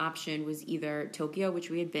only option was either Tokyo, which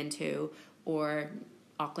we had been to, or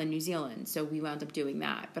Auckland, New Zealand. So we wound up doing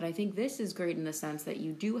that. But I think this is great in the sense that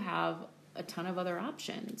you do have a ton of other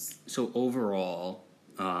options. So overall,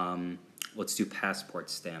 let's do passport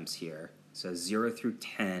stamps here. So 0 through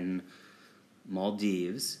 10...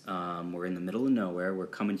 Maldives. We're in the middle of nowhere. We're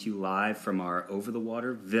coming to you live from our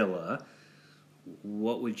over-the-water villa.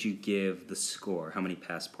 What would you give the score? How many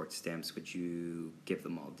passport stamps would you give the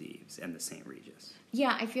Maldives and the St. Regis?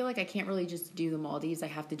 Yeah, I feel like I can't really just do the Maldives. I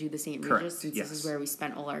have to do the St. Regis since this is where we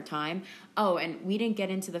spent all our time. Oh, and we didn't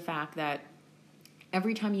get into the fact that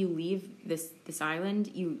every time you leave this island,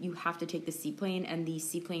 you have to take the seaplane, and the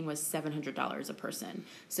seaplane was $700 a person.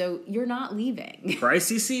 So you're not leaving.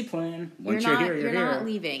 Pricey seaplane. Once you're here, you're not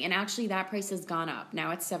leaving. And actually, that price has gone up.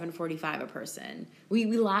 Now it's $745 a person. We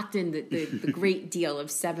locked in the great deal of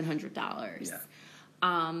 $700.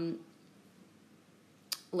 Yeah.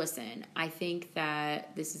 Listen, I think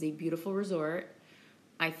that this is a beautiful resort.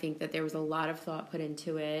 I think that there was a lot of thought put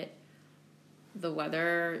into it. The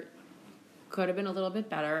weather Could have been a little bit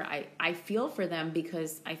better. I feel for them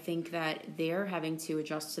because I think that they're having to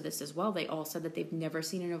adjust to this as well. They all said that they've never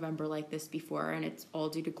seen a November like this before, and it's all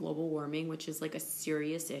due to global warming, which is like a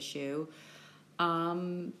serious issue.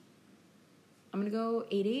 I'm going to go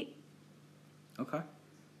 8-8. Okay.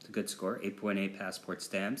 It's a good score. 8.8 passport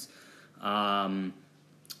stamps. I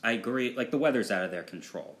agree. Like, the weather's out of their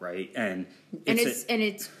control, right? And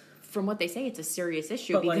it's from what they say, it's a serious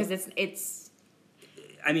issue because it's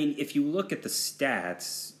I mean, if you look at the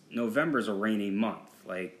stats, November's a rainy month,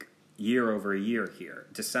 like year over year here.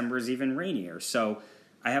 December is even rainier. So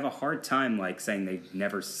I have a hard time like saying they've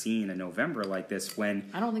never seen a November like this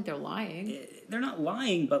when... I don't think they're lying. They're not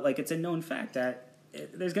lying, but like it's a known fact that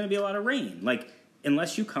there's going to be a lot of rain. Like,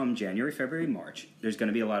 unless you come January, February, March, there's going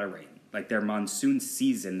to be a lot of rain. Like, their monsoon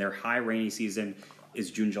season, their high rainy season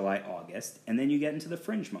is June, July, August. And then you get into the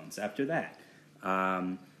fringe months after that.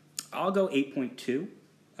 I'll go 8.2.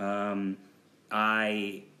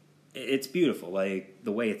 It's beautiful, like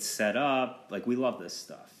the way it's set up. Like, we love this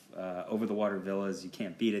stuff. Over the water villas, you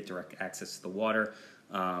can't beat it. Direct access to the water.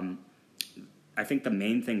 I think the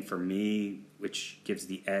main thing for me, which gives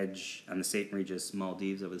the edge on the St Regis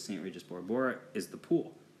Maldives over the St Regis Bora Bora, is the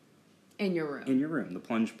pool. In your room. In your room, the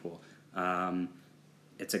plunge pool.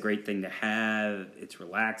 It's a great thing to have. It's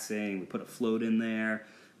relaxing. We put a float in there.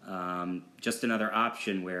 Just another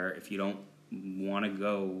option where if you don't want to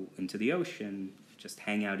go into the ocean, just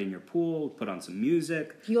hang out in your pool, put on some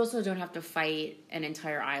music. You also don't have to fight an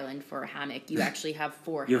entire island for a hammock. You actually have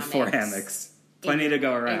four you hammocks. You have 4 hammocks. Plenty to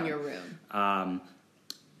go around. In your room.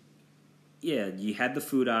 Yeah, you had the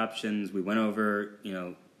food options. We went over,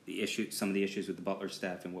 some of the issues with the butler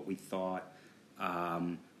staff and what we thought.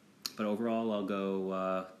 But overall, I'll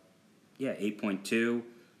go, 8.2.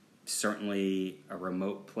 Certainly a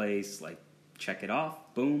remote place. Like, check it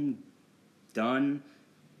off. Boom. Done.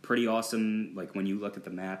 Pretty awesome. Like, when you look at the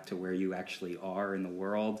map to where you actually are in the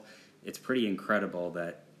world, it's pretty incredible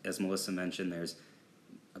that, as Melissa mentioned, there's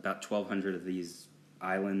about 1,200 of these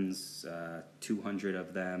islands. 200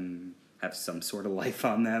 of them have some sort of life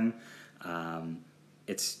on them.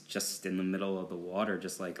 It's just in the middle of the water,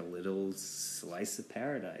 just like a little slice of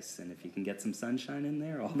paradise. And if you can get some sunshine in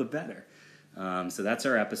there, all the better. So that's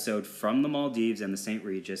our episode from the Maldives and the St.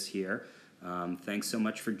 Regis here. Thanks so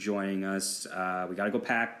much for joining us. We got to go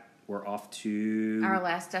pack. We're off to... our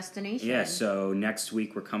last destination. Yeah, so next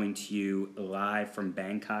week we're coming to you live from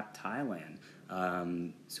Bangkok, Thailand.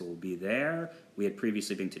 So we'll be there. We had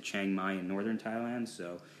previously been to Chiang Mai in northern Thailand,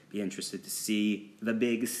 so be interested to see the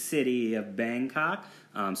big city of Bangkok.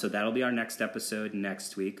 So that'll be our next episode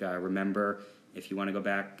next week. Remember, if you want to go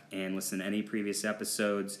back and listen to any previous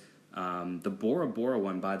episodes, the Bora Bora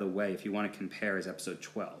one, by the way, if you want to compare, is episode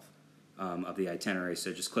 12 of the itinerary.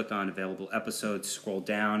 So just click on available episodes, scroll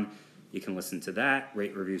down. You can listen to that,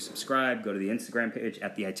 rate, review, subscribe. Go to the Instagram page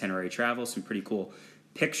at the Itinerary Travel. Some pretty cool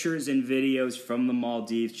pictures and videos from the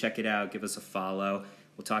Maldives. Check it out. Give us a follow.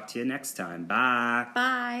 We'll talk to you next time. Bye.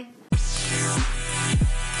 Bye.